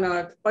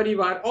Amanat,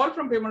 Parivar, all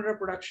from Bimal Roy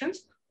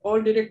Productions,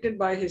 all directed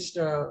by his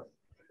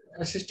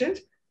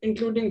assistants,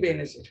 including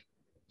Benazir.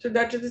 So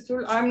that is the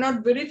tool. I'm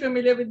not very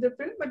familiar with the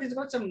film, but it's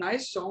got some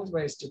nice songs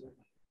by Esteban.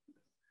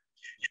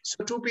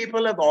 So two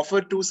people have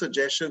offered two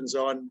suggestions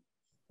on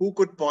who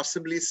could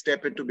possibly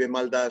step into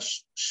Bimal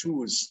Das'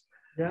 shoes.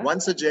 Yeah. One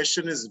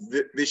suggestion is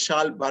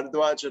Vishal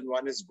Bhardwaj and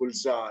one is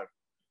Gulzar.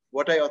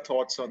 What are your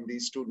thoughts on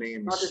these two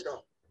names? Not at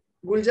all.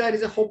 Gulzar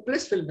is a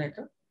hopeless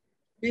filmmaker.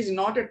 He's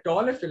not at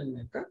all a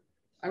filmmaker.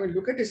 I mean,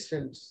 look at his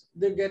films.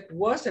 They get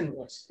worse and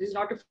worse. He's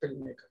not a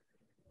filmmaker.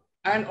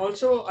 And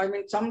also, I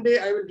mean, someday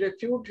I will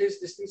refute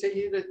this thing, say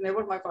he was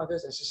never my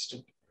father's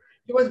assistant.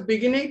 He was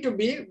beginning to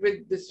be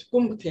with this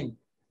Kumbh thing.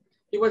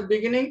 He was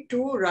beginning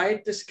to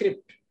write the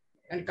script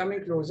and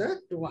coming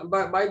closer to one.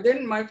 By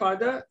then, my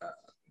father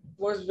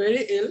was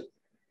very ill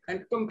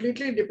and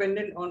completely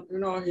dependent on, you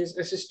know, his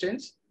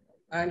assistants.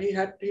 And he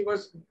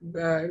was,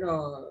 you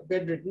know,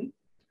 bedridden.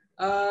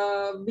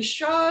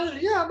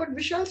 Vishal, yeah, but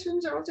Vishal's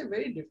films are also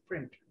very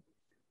different.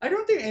 I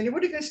don't think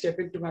anybody can step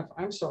into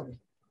I'm sorry.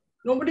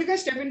 Nobody can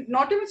step in,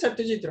 not even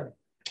Satyajit Ray.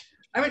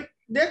 I mean,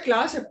 they're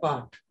class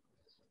apart.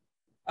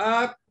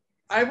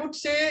 I would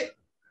say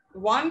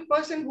one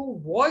person who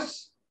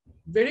was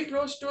very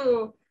close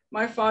to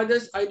my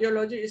father's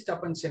ideology is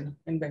Tapan Sinha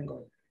in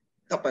Bengal.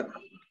 Tapan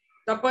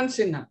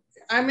Sinha.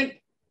 I mean,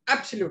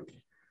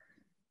 absolutely.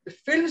 The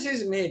films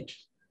he's made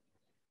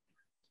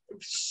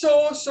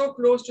so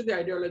close to the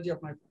ideology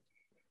of my father.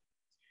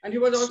 And he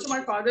was also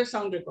my father's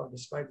sound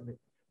recordist, by the way.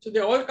 So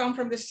they all come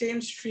from the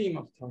same stream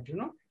of thought, you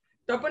know.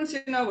 Tapan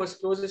Sinha was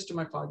closest to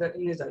my father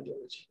in his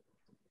ideology.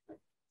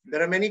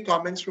 There are many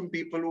comments from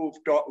people who've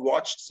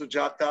watched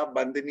Sujata,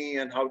 Bandini,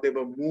 and how they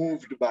were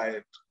moved by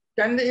it.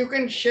 You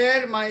can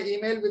share my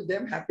email with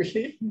them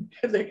happily.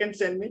 They can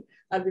send me.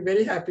 I'll be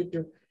very happy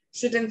to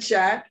sit and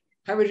chat,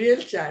 have a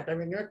real chat. I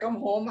mean, you know, come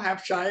home,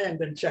 have chai, and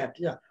then chat.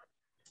 Yeah.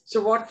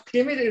 So what?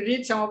 Can we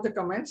read some of the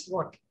comments?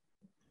 What?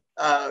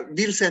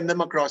 We'll send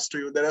them across to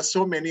you. There are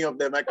so many of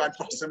them. I can't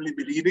possibly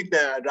be reading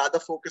them. I'd rather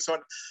focus on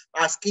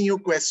asking you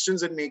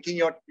questions and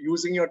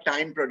using your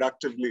time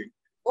productively.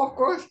 Of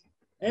course.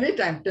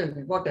 Anytime. Tell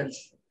me. What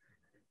else?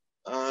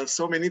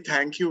 So many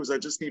thank yous. I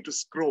just need to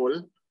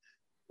scroll.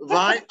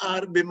 Why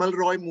are Bimal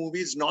Roy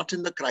movies not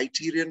in the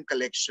Criterion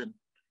collection?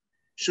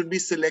 Should be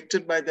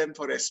selected by them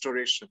for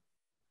restoration.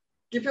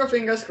 Keep your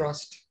fingers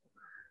crossed.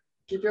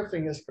 Keep your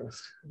fingers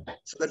crossed.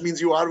 So that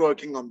means you are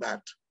working on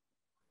that.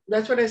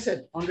 That's what I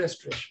said on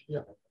restoration.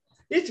 Yeah.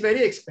 It's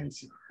very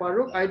expensive.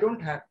 Farooq, I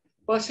don't have.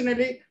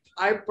 Personally,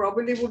 I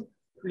probably would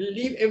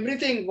leave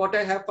everything what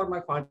I have for my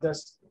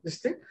father's this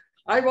thing.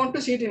 I want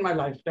to see it in my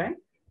lifetime,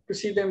 to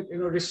see them,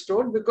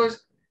 restored,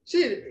 because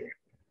see,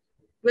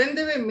 when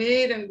they were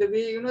made and the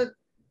way,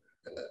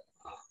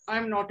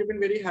 I'm not even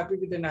very happy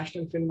with the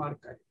National Film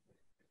Archive.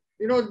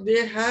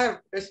 They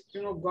have,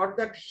 got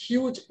that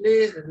huge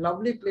place,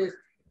 lovely place,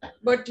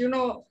 but,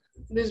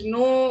 there's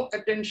no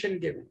attention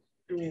given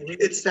to it.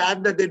 It's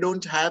sad that they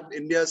don't have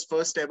India's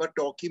first ever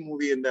talkie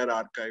movie in their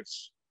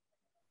archives.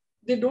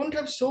 They don't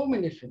have so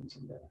many films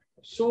in there.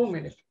 So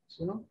many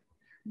films,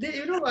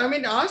 They,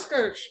 ask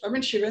her.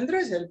 Shivendra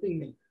is helping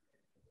me.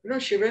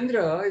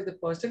 Shivendra is the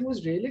person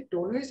who's really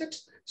told me that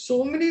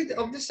so many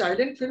of the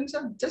silent films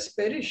have just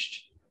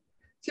perished.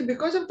 See,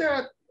 because of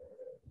the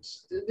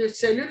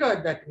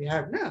cellular that we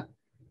have now,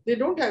 they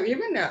don't have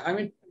even,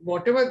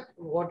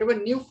 whatever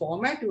new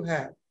format you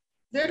have,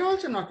 they're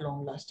also not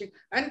long lasting.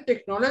 And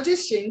technology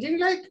is changing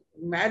like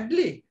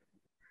madly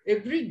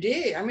every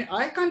day.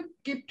 I can't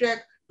keep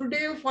track.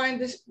 Today you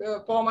find this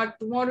format,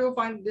 tomorrow you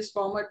find this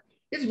format.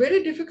 It's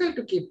very difficult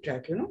to keep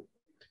track,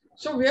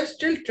 So we are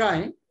still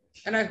trying,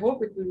 and I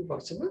hope it will be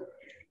possible.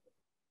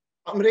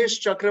 Amresh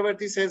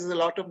Chakravarti says a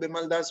lot of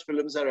Bimal Das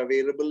films are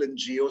available in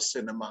Geo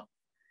Cinema.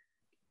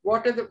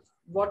 What,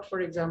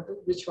 for example,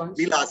 which ones?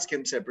 We'll ask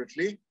him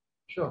separately.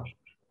 Sure.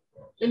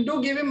 And do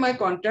give him my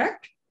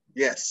contact.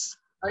 Yes.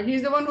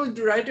 He's the one who's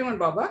writing on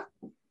Baba.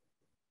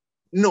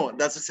 No,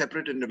 that's a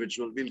separate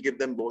individual. We'll give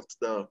them both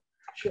the...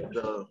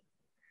 Sure.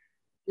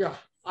 Yeah,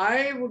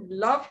 I would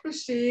love to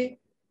see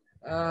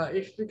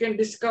if we can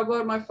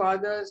discover my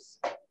father's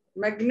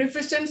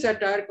magnificent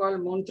satire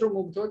called Mantra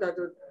Mugdho, that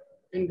was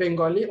in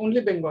Bengali, only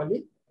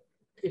Bengali,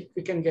 if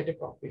we can get a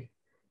copy.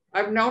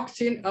 I've not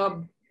seen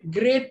a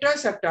greater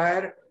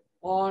satire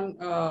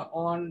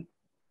on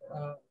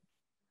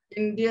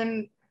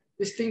Indian,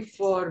 this thing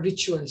for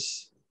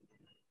rituals.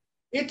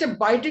 It's a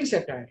biting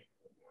satire.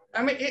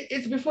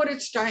 It's before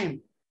its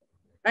time.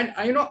 And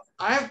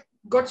I've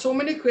got so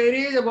many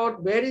queries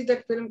about where is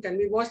that film? Can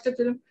we watch the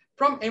film?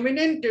 From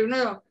eminent,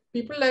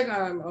 people like,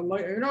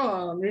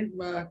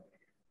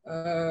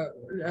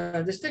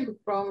 this thing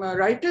from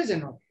writers,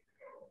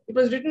 It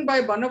was written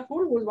by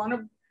Banapur, who was one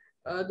of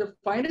the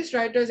finest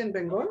writers in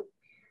Bengal.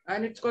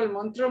 And it's called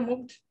Mantra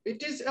Mugdh.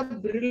 It is a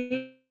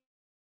brilliant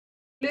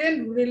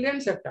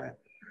satire.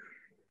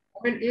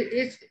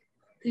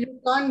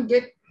 You can't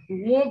get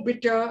more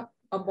bitter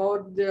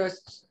about the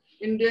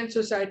Indian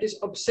society's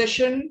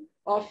obsession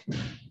of,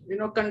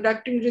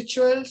 conducting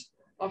rituals,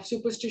 of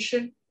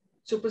superstition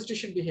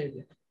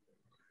behavior.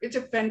 It's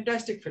a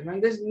fantastic film,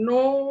 and there's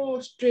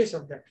no trace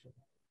of that film.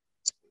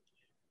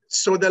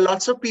 So there are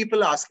lots of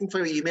people asking for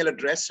your email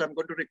address. So I'm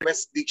going to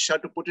request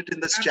Diksha to put it in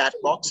this chat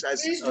box,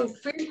 as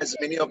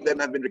many of them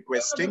have been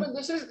requesting.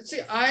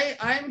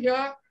 I'm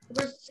here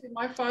because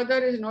my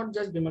father is not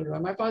just Bimal Roy.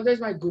 My father is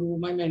my guru,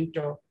 my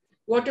mentor.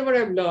 Whatever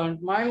I've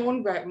learned, my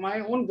own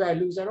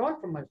values are all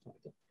from my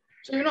father.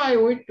 So, I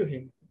owe it to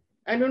him.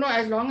 And,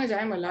 as long as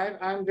I'm alive,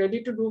 I'm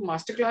ready to do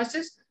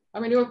masterclasses.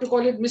 You have to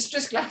call it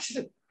mistress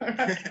classes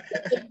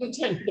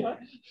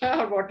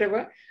or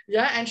whatever.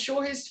 Yeah, and show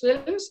his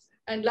films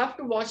and love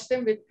to watch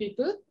them with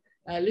people,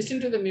 listen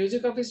to the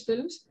music of his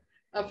films.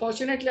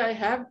 Fortunately, I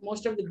have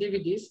most of the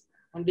DVDs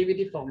on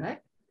DVD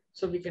format,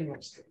 so we can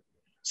watch them.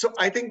 So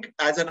I think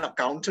as an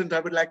accountant, I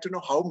would like to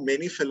know how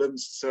many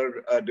films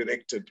sir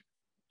directed.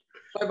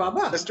 By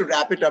Baba? Just to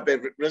wrap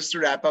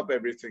up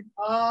everything.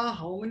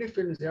 How many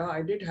films? Yeah,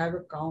 I did have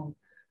a count.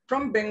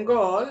 From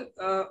Bengal,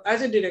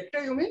 as a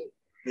director, you mean?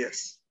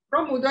 Yes.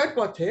 From Udar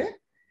Pathe,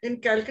 in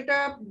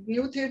Calcutta,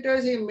 new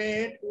theaters he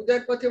made.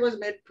 Udar Pathe was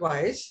made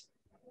twice.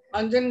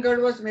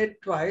 Anjangarh was made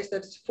twice,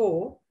 that's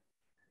 4.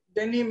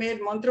 Then he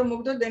made Mantra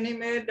Mugdha. Then he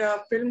made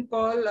a film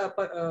called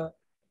Pehla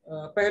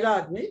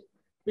Aadmi,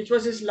 which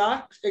was his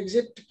last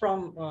exit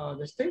from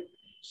this thing.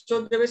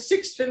 So there were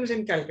 6 films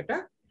in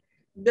Calcutta.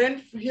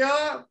 Then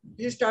here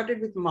he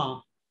started with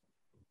Ma.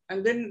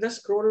 And then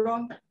just scroll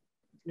on,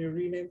 you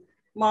rename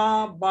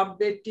Ma, Baap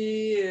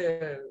Beti,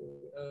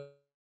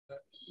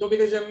 Do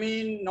Bigha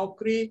Zamin,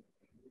 Naukri.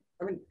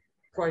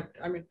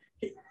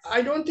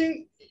 I don't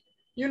think,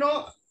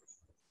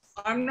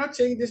 I'm not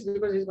saying this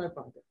because he's my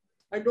father.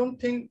 I don't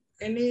think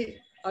any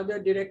other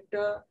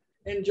director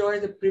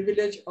enjoys the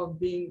privilege of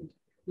being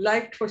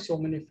liked for so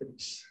many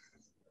films.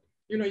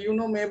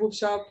 Mehboob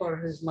Saab for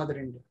his Mother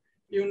India.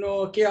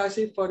 K.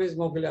 Asif for his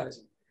Mughal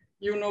Azam.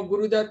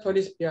 Gurudat for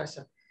his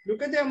Pyasa.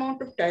 Look at the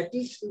amount of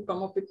titles to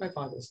come up with my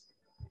father's.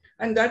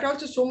 And that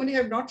also so many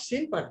have not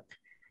seen Parak.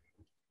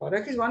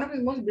 Parak is one of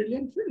his most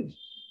brilliant films.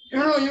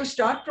 You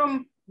start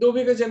from Do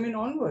Bigha Zamin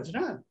onwards.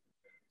 Na?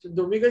 So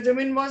Do Bigha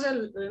Zamin was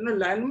a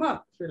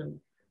landmark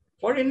film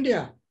for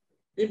India.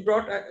 It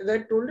brought, as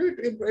I told you,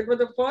 it was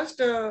the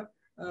first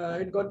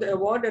It got the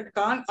award at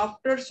Cannes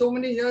after so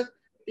many years.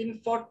 In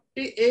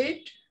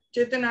 48,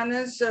 Chetan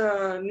Anand's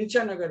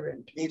Nicha Nagar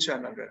went. Nicha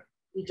Nagar.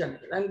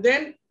 And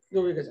then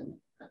Do Bigha Zamin.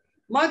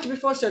 Much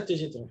before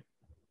Satyajit Ray.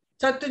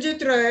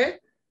 Satyajit Ray,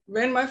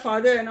 when my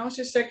father announced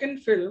his second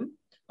film,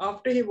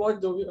 after he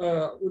watched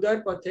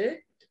Udar Pathe,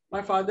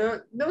 my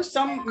father, there was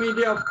some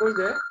media, of course,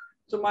 there.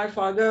 So my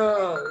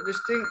father,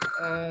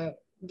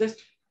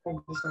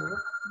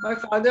 my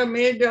father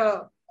made,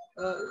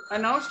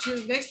 announced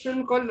his next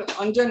film called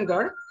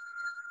Anjangarh,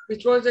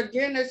 which was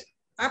again as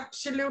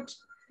absolute,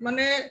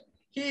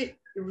 he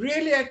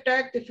really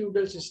attacked the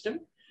feudal system.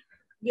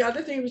 The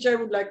other thing which I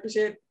would like to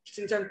say,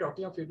 since I'm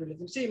talking of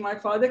feudalism, see, my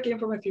father came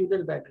from a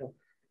feudal background,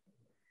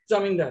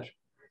 Zamindar,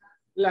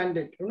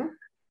 landed,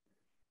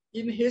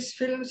 In his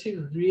films, he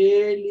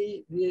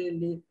really,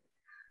 really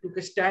took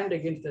a stand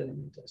against the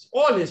Zamindars.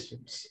 All his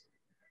films,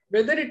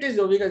 whether it is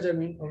Do Bigha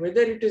Zamin or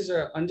whether it is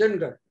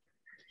Anjangarh,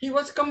 he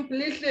was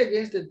completely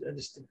against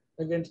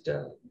against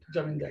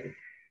Zamindari.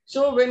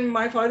 So when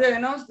my father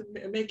announced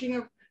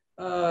making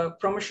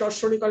from a short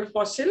story called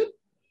Fossil,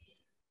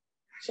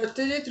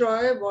 Satyajit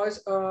Ray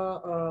was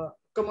a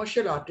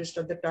commercial artist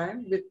at the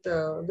time with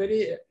a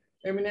very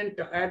eminent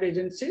ad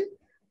agency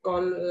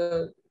called,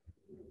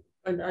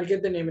 and I'll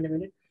get the name in a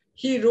minute.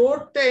 He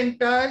wrote the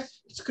entire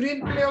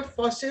screenplay of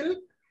Fossil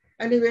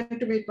and he went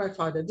to meet my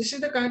father. This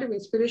is the kind of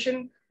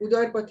inspiration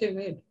Udar Pathe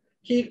made.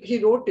 He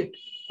wrote it.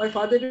 My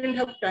father didn't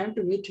have time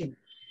to meet him.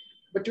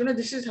 But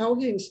this is how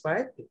he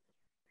inspired me.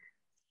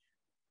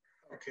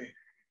 Okay.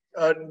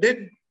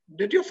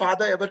 Did your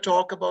father ever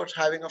talk about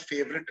having a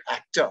favorite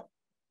actor?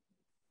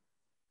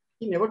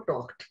 He never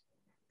talked.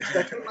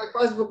 That's why my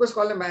first book was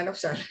called A Man of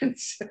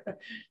Silence.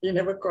 He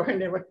never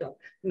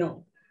talked.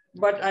 No.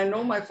 But I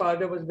know my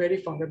father was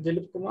very fond of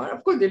Dilip Kumar.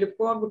 Of course, Dilip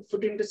Kumar would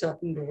fit into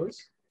certain roles.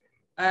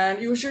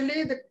 And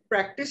usually the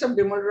practice of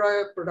Bimal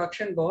Roy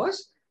production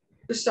was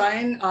to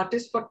sign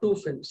artists for 2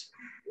 films.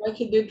 Like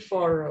he did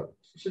for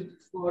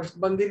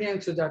Bandini and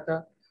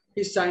Sujata.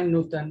 He signed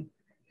Nutan.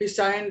 He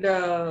signed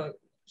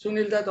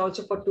Sunil Dutt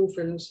also for 2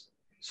 films.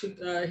 So,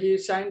 he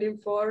signed him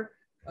for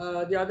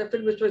the other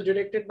film, which was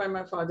directed by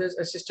my father's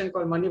assistant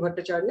called Mani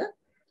Bhattacharya,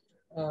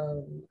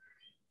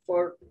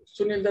 for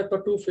Sunil Dutt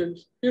for 2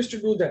 films. He used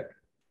to do that.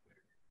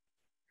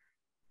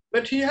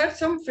 But he had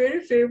some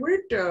very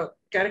favorite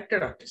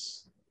character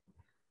artists.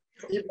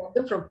 He brought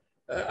them from,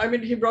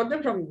 he brought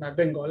them from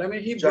Bengal.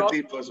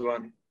 Jagdeep was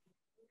one.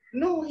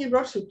 No, he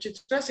brought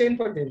Suchitra Sen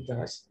for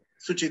Devdas.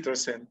 Suchitra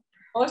Sen.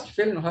 First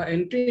film, her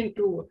entry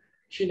into,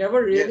 she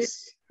never really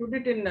put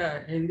it in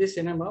Hindi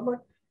cinema,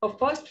 but her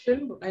first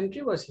film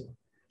entry was here.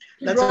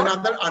 That's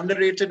another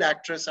underrated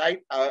actress.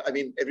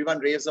 Everyone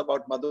raves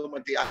about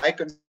Madhumati. I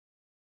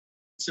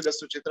consider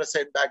Suchitra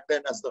Sen back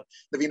then as the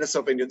Venus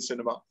of Indian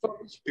cinema.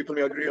 People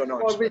may agree or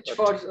not. For which?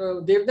 For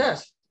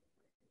Devdas?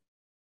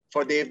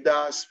 For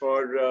Devdas,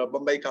 for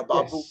Bombay Ka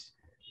Babu. Yes.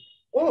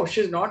 Oh,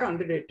 she's not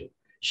underrated.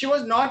 She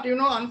was not,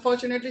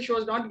 unfortunately, she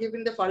was not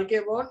given the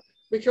Phalke Award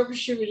because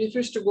she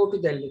refused to go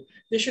to Delhi.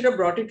 They should have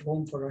brought it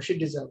home for her. She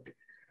deserved it.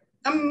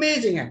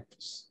 Amazing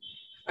actress.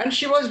 And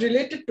she was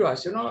related to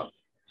us,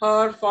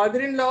 Her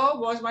father-in-law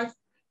was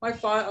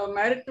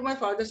married to my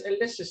father's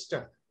eldest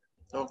sister.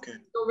 Okay.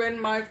 So when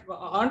my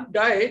aunt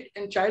died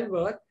in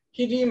childbirth,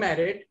 he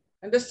remarried.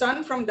 And the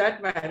son from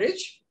that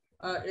marriage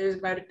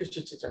is married to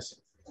Suchitra Sen.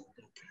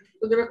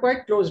 So they were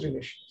quite close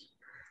relations.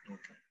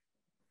 Okay.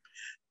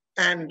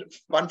 And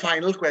one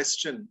final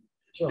question.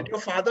 Sure. Did your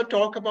father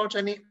talk about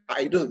any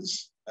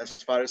idols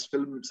as far as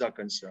films are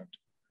concerned?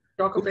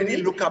 Who did he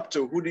look up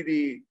to? Who did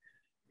he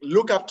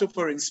look up to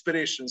for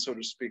inspiration, so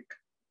to speak?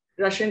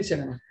 Russian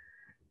cinema.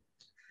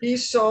 He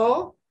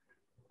saw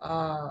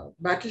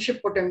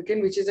Battleship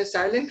Potemkin, which is a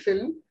silent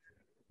film,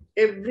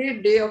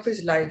 every day of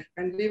his life.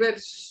 And we were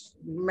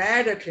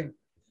mad at him,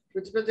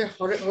 which was a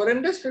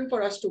horrendous film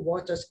for us to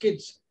watch as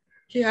kids.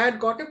 He had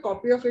got a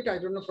copy of it, I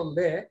don't know from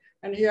where,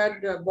 and he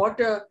had bought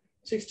a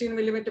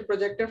 16mm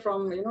projector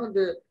from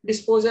the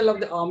disposal of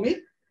the army.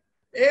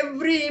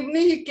 Every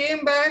evening he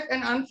came back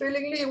and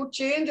unfailingly he would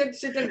change and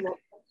sit and watch.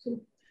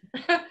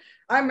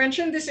 I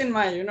mentioned this in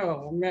my,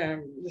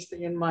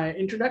 in my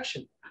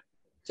introduction.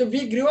 So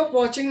we grew up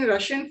watching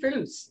Russian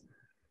films,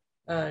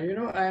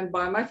 and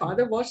my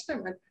father watched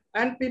them.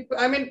 And people,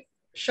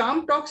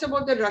 Sham talks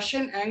about the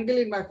Russian angle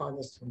in my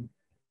father's film.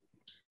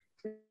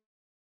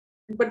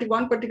 But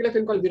one particular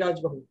film called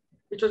Viraj Bahu,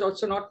 which was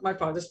also not my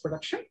father's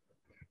production.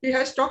 He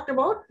has talked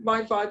about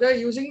my father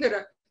using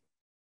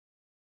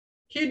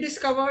he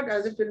discovered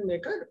as a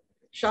filmmaker,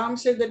 Sham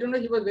said that,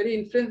 he was very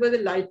influenced by the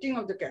lighting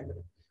of the camera.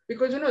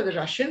 Because,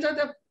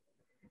 the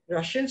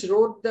Russians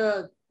wrote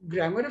the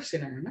grammar of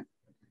cinema.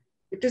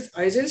 It is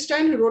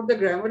Eisenstein who wrote the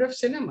grammar of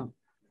cinema.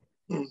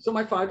 So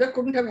my father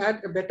couldn't have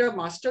had a better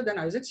master than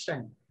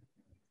Eisenstein.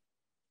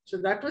 So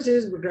that was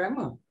his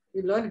grammar.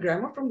 He learned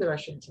grammar from the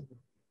Russians.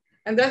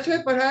 And that's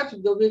why perhaps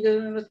Do Bigha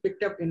Zamin was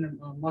picked up in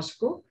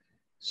Moscow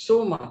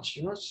so much,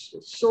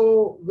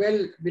 so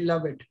well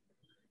beloved.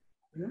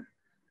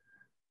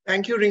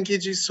 Thank you, Rinki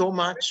ji, so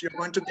much. You're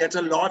going to get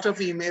a lot of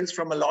emails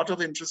from a lot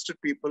of interested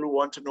people who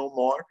want to know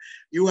more.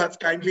 You have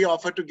kindly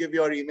offered to give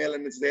your email,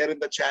 and it's there in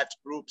the chat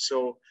group.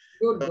 So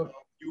Good.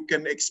 You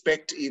can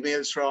expect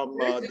emails from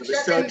the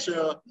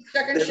researcher.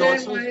 I can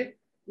share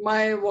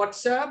my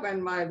WhatsApp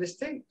and this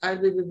thing. I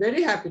will be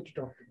very happy to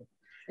talk to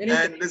you.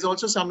 And there's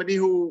also somebody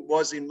who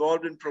was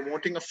involved in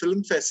promoting a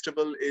film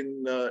festival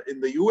in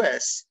the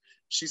US.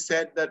 She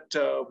said that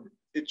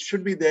it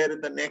should be there in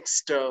the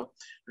next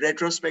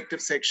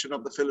retrospective section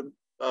of the film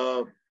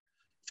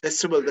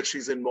festival that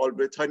she's involved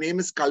with. Her name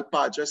is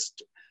Kalpa,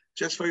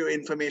 just for your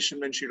information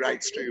when she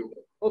writes to you.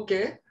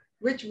 Okay.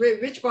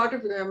 Which part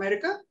of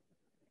America?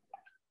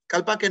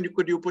 Kalpa,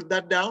 could you put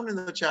that down in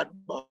the chat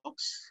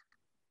box?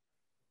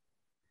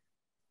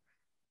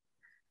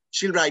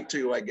 She'll write to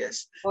you, I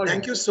guess. All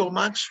Thank you so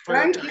much for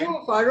your time. Thank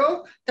you, Farooq.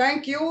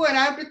 Thank you. And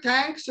I have to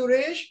thank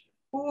Suresh,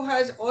 who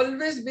has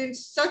always been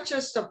such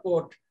a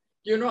support.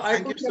 You know,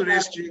 thank you,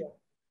 Suresh ji.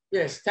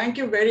 Yes, thank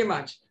you very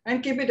much.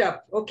 And keep it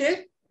up,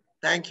 okay?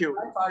 Thank you.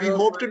 We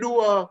hope to do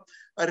a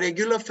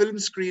regular film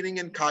screening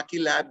in Khaki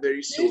Lab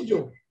very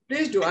soon.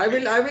 Please do. I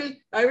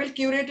will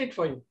curate it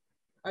for you.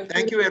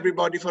 Thank you,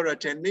 everybody, for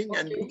attending. Okay.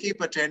 And do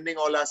keep attending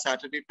all our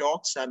Saturday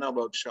talks and our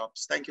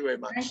workshops. Thank you very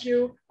much. Thank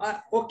you.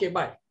 Okay,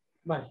 bye.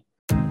 Bye.